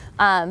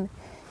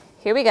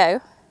 Here we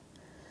go.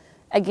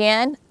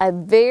 Again, a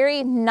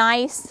very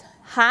nice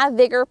high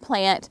vigor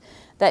plant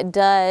that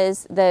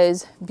does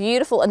those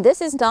beautiful, and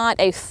this is not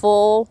a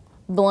full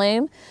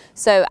bloom.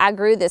 So I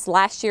grew this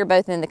last year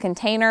both in the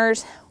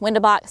containers, window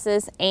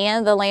boxes,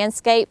 and the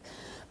landscape.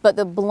 But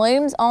the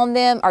blooms on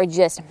them are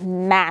just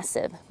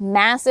massive,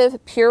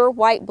 massive pure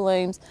white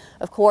blooms.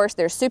 Of course,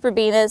 their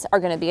Superbenas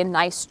are going to be a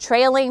nice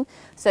trailing,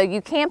 so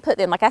you can put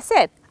them, like I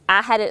said,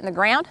 I had it in the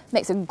ground,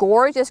 makes a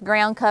gorgeous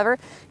ground cover.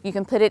 You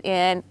can put it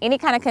in any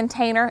kind of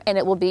container and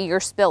it will be your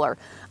spiller.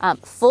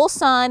 Full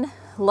sun,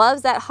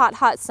 loves that hot,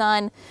 hot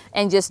sun,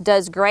 and just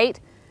does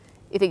great.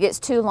 If it gets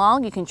too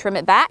long, you can trim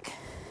it back,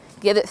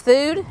 give it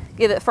food,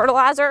 give it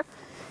fertilizer,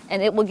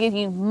 and it will give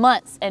you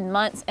months and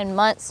months and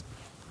months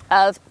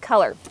of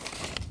color.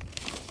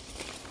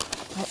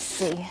 Let's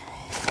see.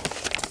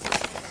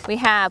 We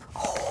have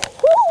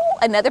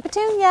another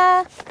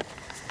petunia.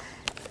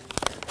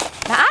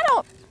 Now I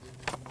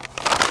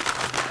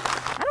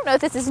don't know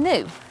if this is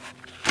new.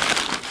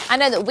 I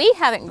know that we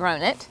haven't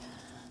grown it.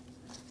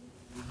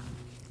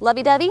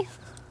 Lovey-dovey?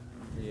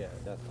 Yeah,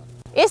 that's not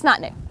new. It's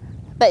not new,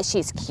 but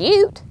she's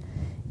cute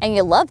and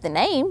you love the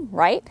name,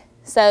 right?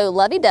 So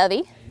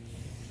lovey-dovey.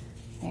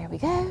 There we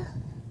go.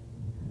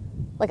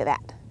 Look at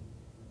that.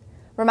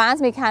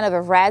 Reminds me kind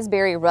of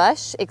Raspberry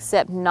Rush,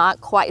 except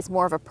not quite. It's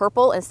more of a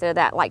purple instead of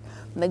that like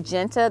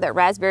magenta that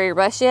Raspberry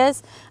Rush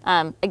is.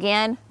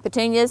 Again,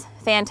 petunias,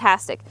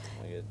 fantastic.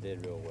 It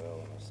did real well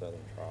in the southern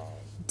trial.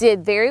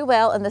 Did very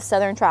well in the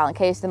southern trial, in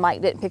case the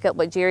mic didn't pick up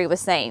what Jerry was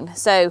saying.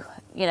 So,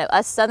 you know,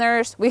 us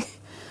southerners,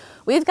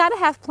 we've got to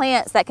have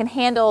plants that can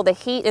handle the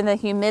heat and the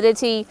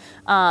humidity.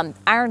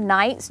 Our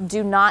nights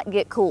do not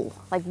get cool.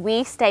 Like,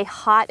 we stay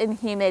hot and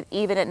humid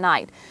even at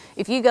night.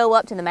 If you go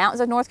up to the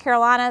mountains of North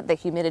Carolina, the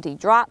humidity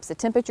drops, the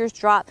temperatures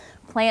drop,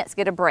 plants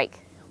get a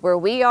break. Where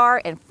we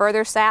are and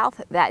further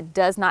south, that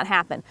does not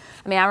happen.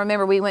 I mean, I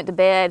remember we went to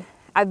bed.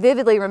 I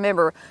vividly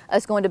remember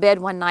us going to bed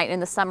one night in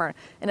the summer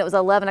and it was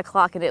 11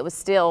 o'clock and it was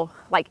still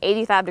like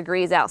 85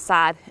 degrees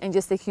outside and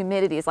just the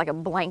humidity is like a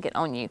blanket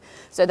on you.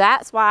 So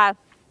that's why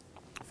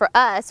for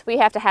us, we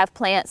have to have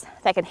plants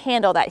that can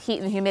handle that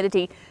heat and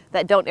humidity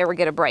that don't ever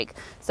get a break.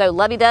 So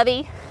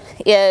lovey-dovey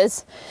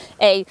is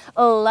a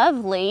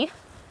lovely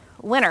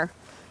winter.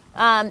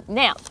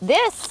 Now,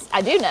 this,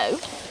 I do know,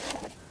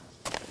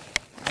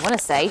 I want to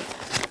say,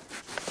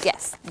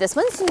 yes, this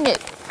one's new.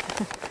 Let's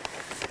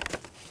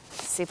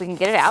see if we can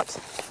get it out.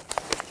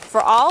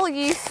 For all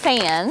you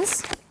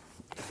fans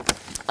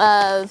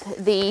of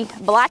the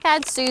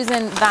Black-Eyed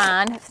Susan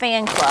Vine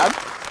fan club,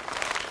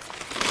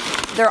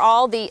 they're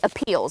all the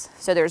appeals.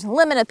 So there's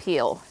lemon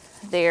appeal,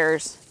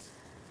 there's,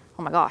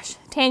 oh my gosh,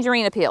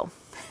 tangerine appeal.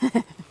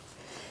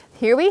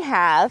 Here we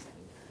have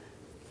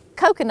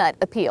coconut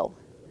appeal.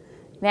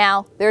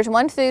 Now, there's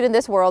one food in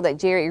this world that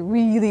Jerry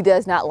really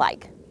does not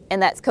like,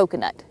 and that's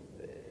coconut.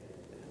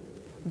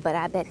 But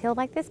I bet he'll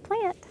like this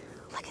plant.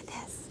 Look at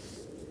this.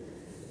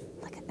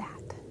 Look at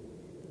that.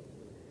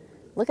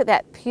 Look at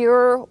that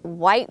pure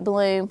white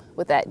bloom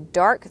with that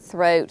dark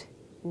throat.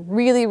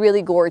 Really,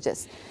 really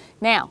gorgeous.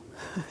 Now,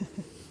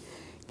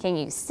 can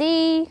you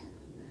see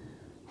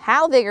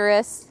how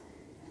vigorous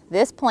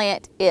this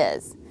plant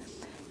is?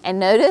 And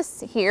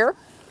notice here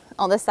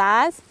on the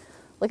sides,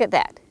 look at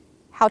that,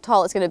 how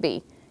tall it's going to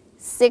be.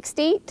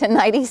 60 to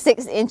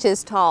 96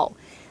 inches tall.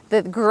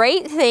 The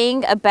great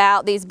thing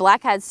about these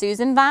Black-Eyed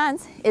Susan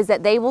vines is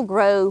that they will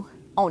grow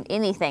on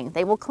anything.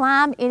 They will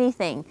climb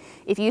anything.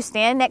 If you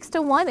stand next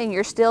to one and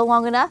you're still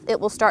long enough, it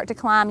will start to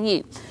climb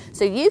you.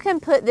 So you can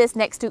put this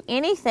next to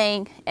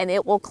anything and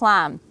it will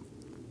climb.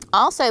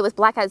 Also with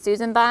Black-Eyed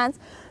Susan vines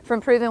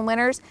from Proven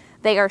Winners,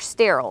 they are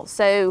sterile.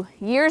 So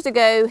years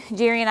ago,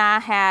 Jerry and I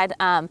had,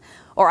 I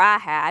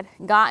had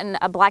gotten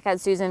a Black-Eyed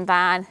Susan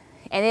vine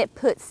and it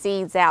put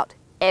seeds out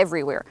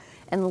everywhere.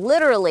 And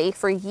literally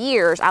for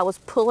years, I was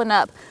pulling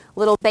up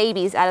little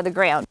babies out of the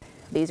ground.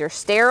 These are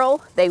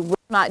sterile, they will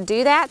not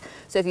do that.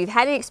 So if you've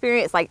had any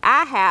experience like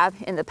I have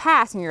in the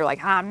past and you're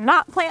like, I'm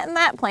not planting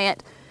that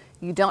plant,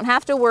 you don't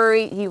have to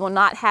worry. You will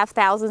not have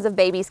thousands of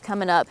babies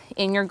coming up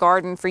in your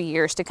garden for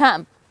years to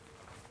come.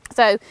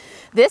 So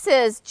this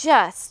is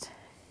just,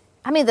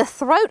 I mean, the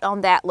throat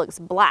on that looks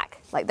black.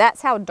 Like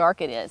that's how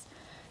dark it is.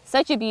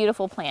 Such a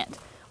beautiful plant.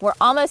 We're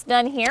almost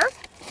done here.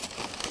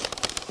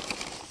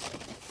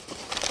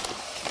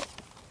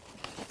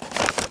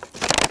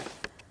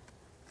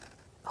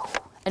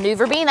 A new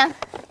verbena.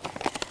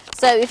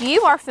 So if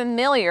you are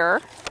familiar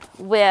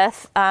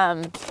with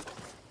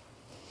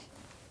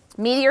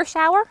meteor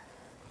shower,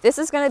 this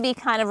is going to be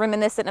kind of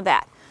reminiscent of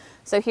that.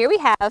 So here we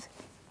have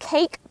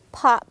Cake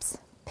Pops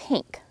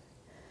Pink.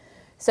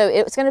 So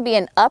it's going to be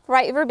an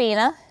upright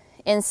verbena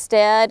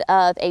instead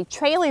of a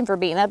trailing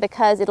verbena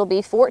because it'll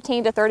be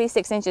 14 to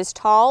 36 inches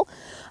tall.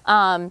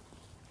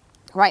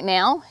 Right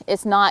now,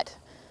 it's not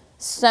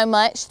so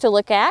much to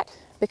look at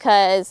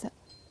because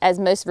as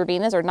most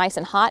verbenas are nice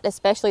and hot,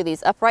 especially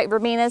these upright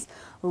verbenas.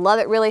 Love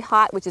it really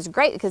hot, which is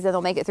great because then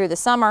they'll make it through the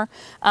summer.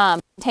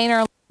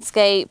 Container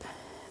landscape,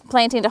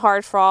 planting to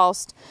hard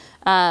frost.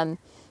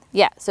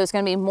 Yeah, so it's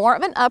going to be more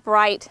of an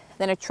upright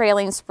than a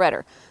trailing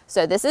spreader.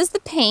 So this is the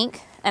pink,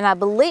 and I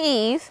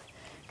believe,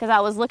 because I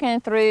was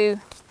looking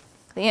through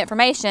the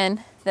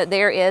information, that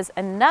there is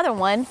another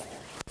one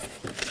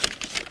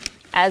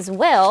as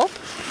well.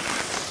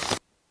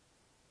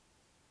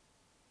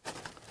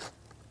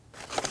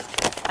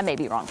 I may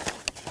be wrong,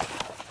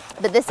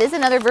 but this is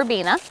another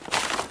verbena.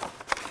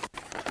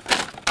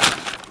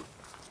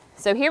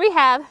 So here we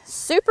have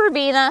Super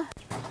Verbena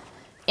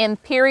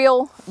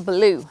Imperial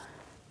Blue.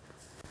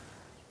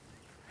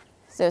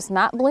 So it's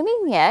not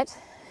blooming yet,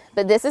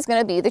 but this is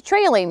going to be the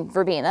trailing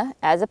verbena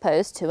as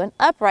opposed to an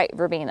upright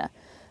verbena.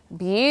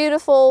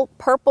 Beautiful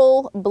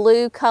purple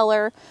blue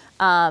color,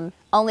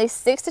 only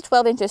 6 to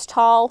 12 inches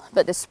tall,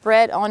 but the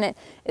spread on it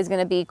is going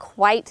to be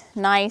quite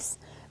nice.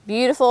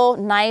 Beautiful,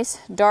 nice,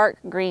 dark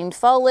green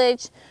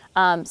foliage.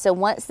 So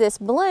once this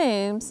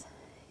blooms,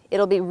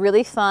 it'll be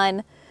really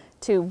fun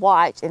to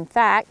watch. In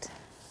fact,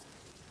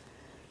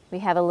 we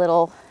have a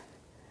little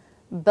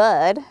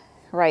bud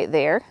right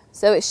there.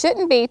 So it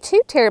shouldn't be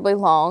too terribly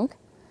long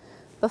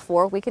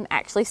before we can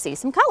actually see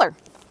some color.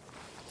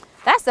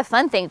 That's the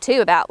fun thing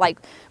too about like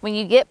when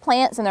you get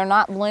plants and they're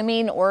not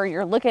blooming or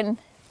you're looking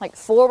like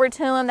forward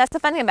to them. That's the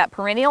fun thing about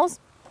perennials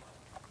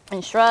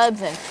and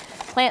shrubs and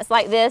plants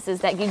like this is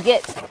that you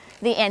get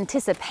the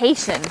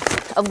anticipation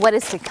of what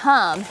is to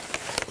come.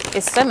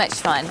 Is so much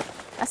fun.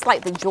 That's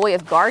like the joy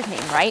of gardening,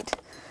 right?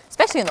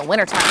 Especially in the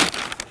wintertime.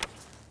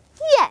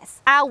 Yes,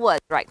 I was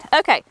right.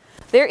 Okay,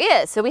 there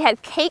is. So we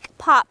had Cake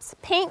Pops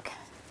Pink.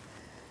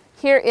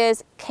 Here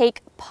is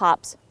Cake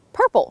Pops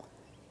Purple.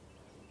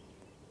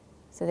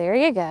 So there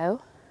you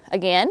go.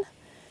 Again,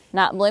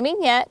 not blooming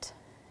yet.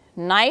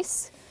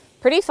 Nice,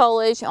 pretty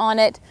foliage on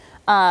it.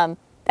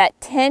 At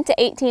 10 to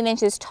 18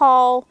 inches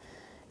tall.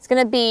 It's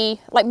going to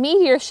be like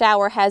Meteor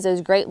Shower has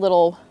those great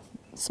little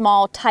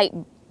small tight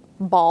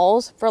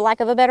balls, for lack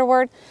of a better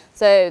word.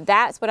 So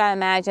that's what I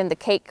imagine the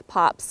Cake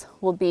Pops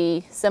will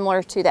be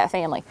similar to that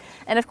family.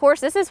 And of course,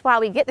 this is why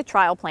we get the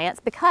trial plants,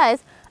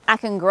 because I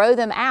can grow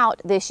them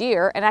out this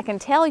year and I can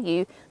tell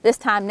you this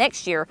time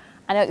next year,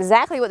 I know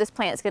exactly what this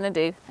plant is going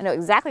to do. I know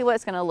exactly what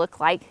it's going to look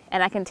like,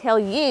 and I can tell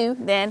you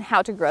then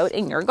how to grow it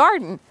in your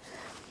garden.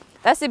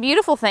 That's the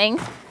beautiful thing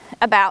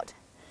about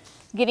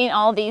getting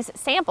all these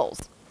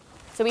samples.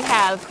 So we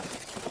have,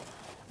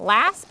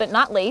 last but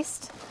not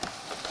least,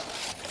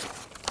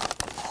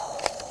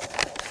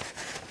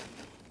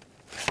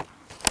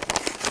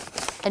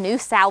 a new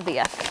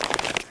salvia.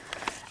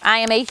 I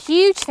am a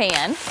huge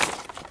fan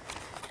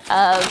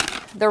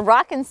of the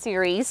Rockin'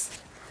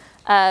 series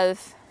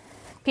of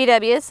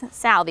PW's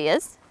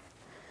salvias.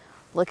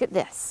 Look at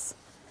this.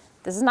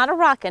 This is not a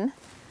Rockin',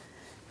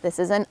 this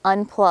is an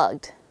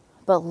unplugged.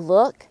 But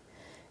look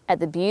at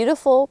the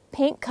beautiful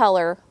pink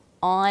color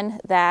on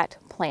that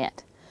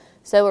plant.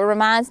 So it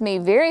reminds me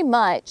very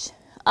much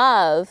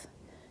of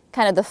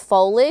kind of the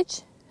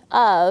foliage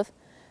of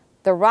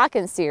the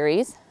Rockin'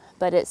 series,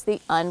 but it's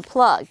the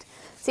unplugged.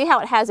 See how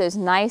it has those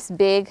nice,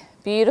 big,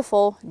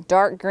 beautiful,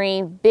 dark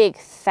green, big,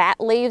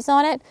 fat leaves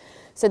on it?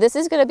 So this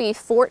is going to be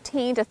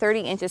 14 to 30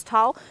 inches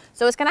tall.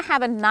 So it's going to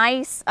have a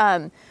nice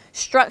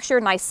structure,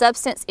 nice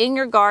substance in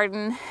your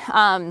garden.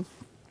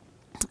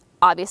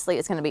 Obviously,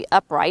 it's going to be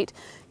upright.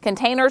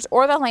 Containers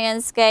or the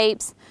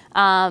landscapes.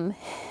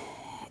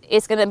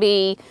 It's going to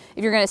be,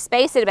 if you're going to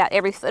space it about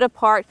every foot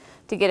apart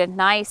to get a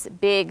nice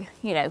big,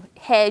 you know,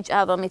 hedge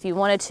of them if you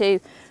wanted to.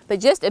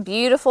 But just a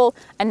beautiful,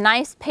 a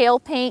nice pale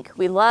pink.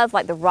 We love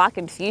like the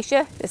Rockin'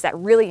 fuchsia. It's that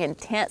really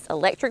intense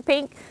electric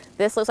pink.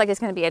 This looks like it's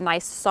going to be a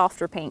nice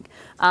softer pink.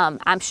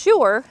 I'm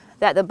sure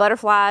that the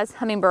butterflies,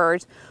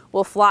 hummingbirds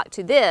will flock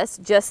to this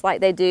just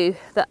like they do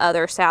the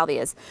other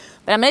salvias.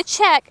 But I'm going to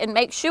check and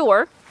make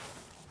sure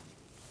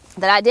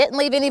that I didn't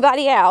leave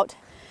anybody out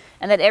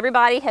and that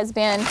everybody has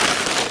been,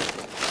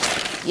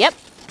 yep,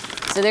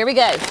 so there we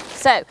go.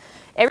 So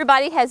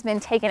everybody has been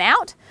taken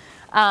out.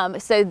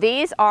 So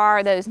these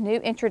are those new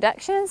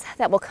introductions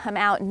that will come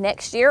out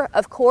next year.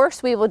 Of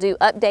course, we will do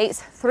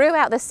updates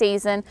throughout the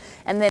season,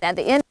 and then at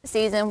the end of the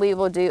season, we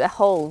will do a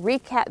whole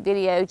recap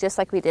video just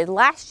like we did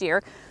last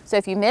year. So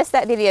if you missed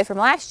that video from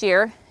last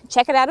year,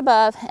 check it out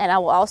above, and I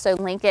will also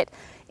link it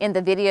in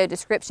the video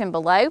description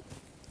below.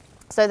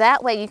 So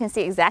that way you can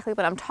see exactly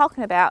what I'm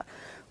talking about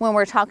when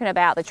we're talking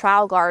about the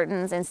trial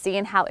gardens and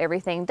seeing how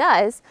everything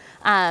does,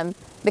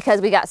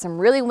 because we got some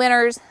really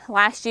winners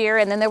last year,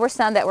 and then there were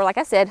some that were, like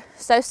I said,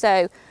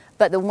 so-so,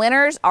 but the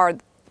winners are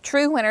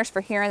true winners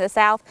for here in the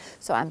South.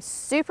 So I'm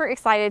super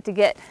excited to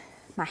get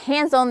my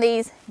hands on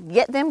these,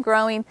 get them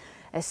growing.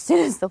 As soon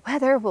as the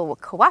weather will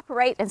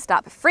cooperate and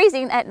stop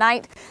freezing at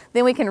night,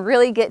 then we can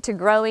really get to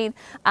growing.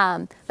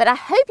 But I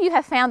hope you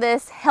have found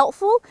this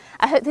helpful.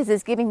 I hope this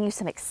is giving you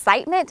some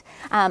excitement.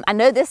 I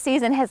know this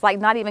season has like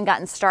not even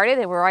gotten started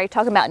and we're already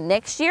talking about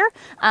next year,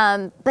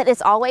 but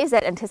it's always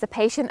that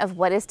anticipation of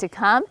what is to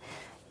come.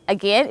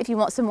 Again, if you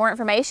want some more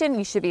information,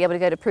 you should be able to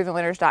go to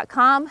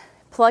provenwinners.com,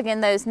 plug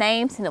in those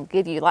names, and it'll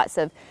give you lots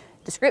of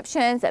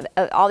descriptions of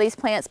all these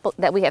plants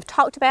that we have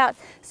talked about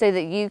so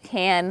that you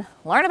can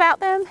learn about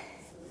them,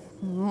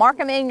 mark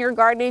them in your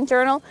gardening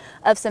journal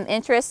of some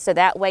interest, so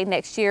that way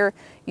next year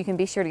you can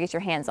be sure to get your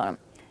hands on them.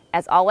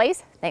 As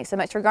always, thanks so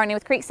much for gardening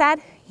with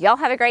Creekside. Y'all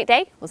have a great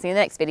day. We'll see you in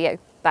the next video.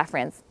 Bye,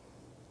 friends.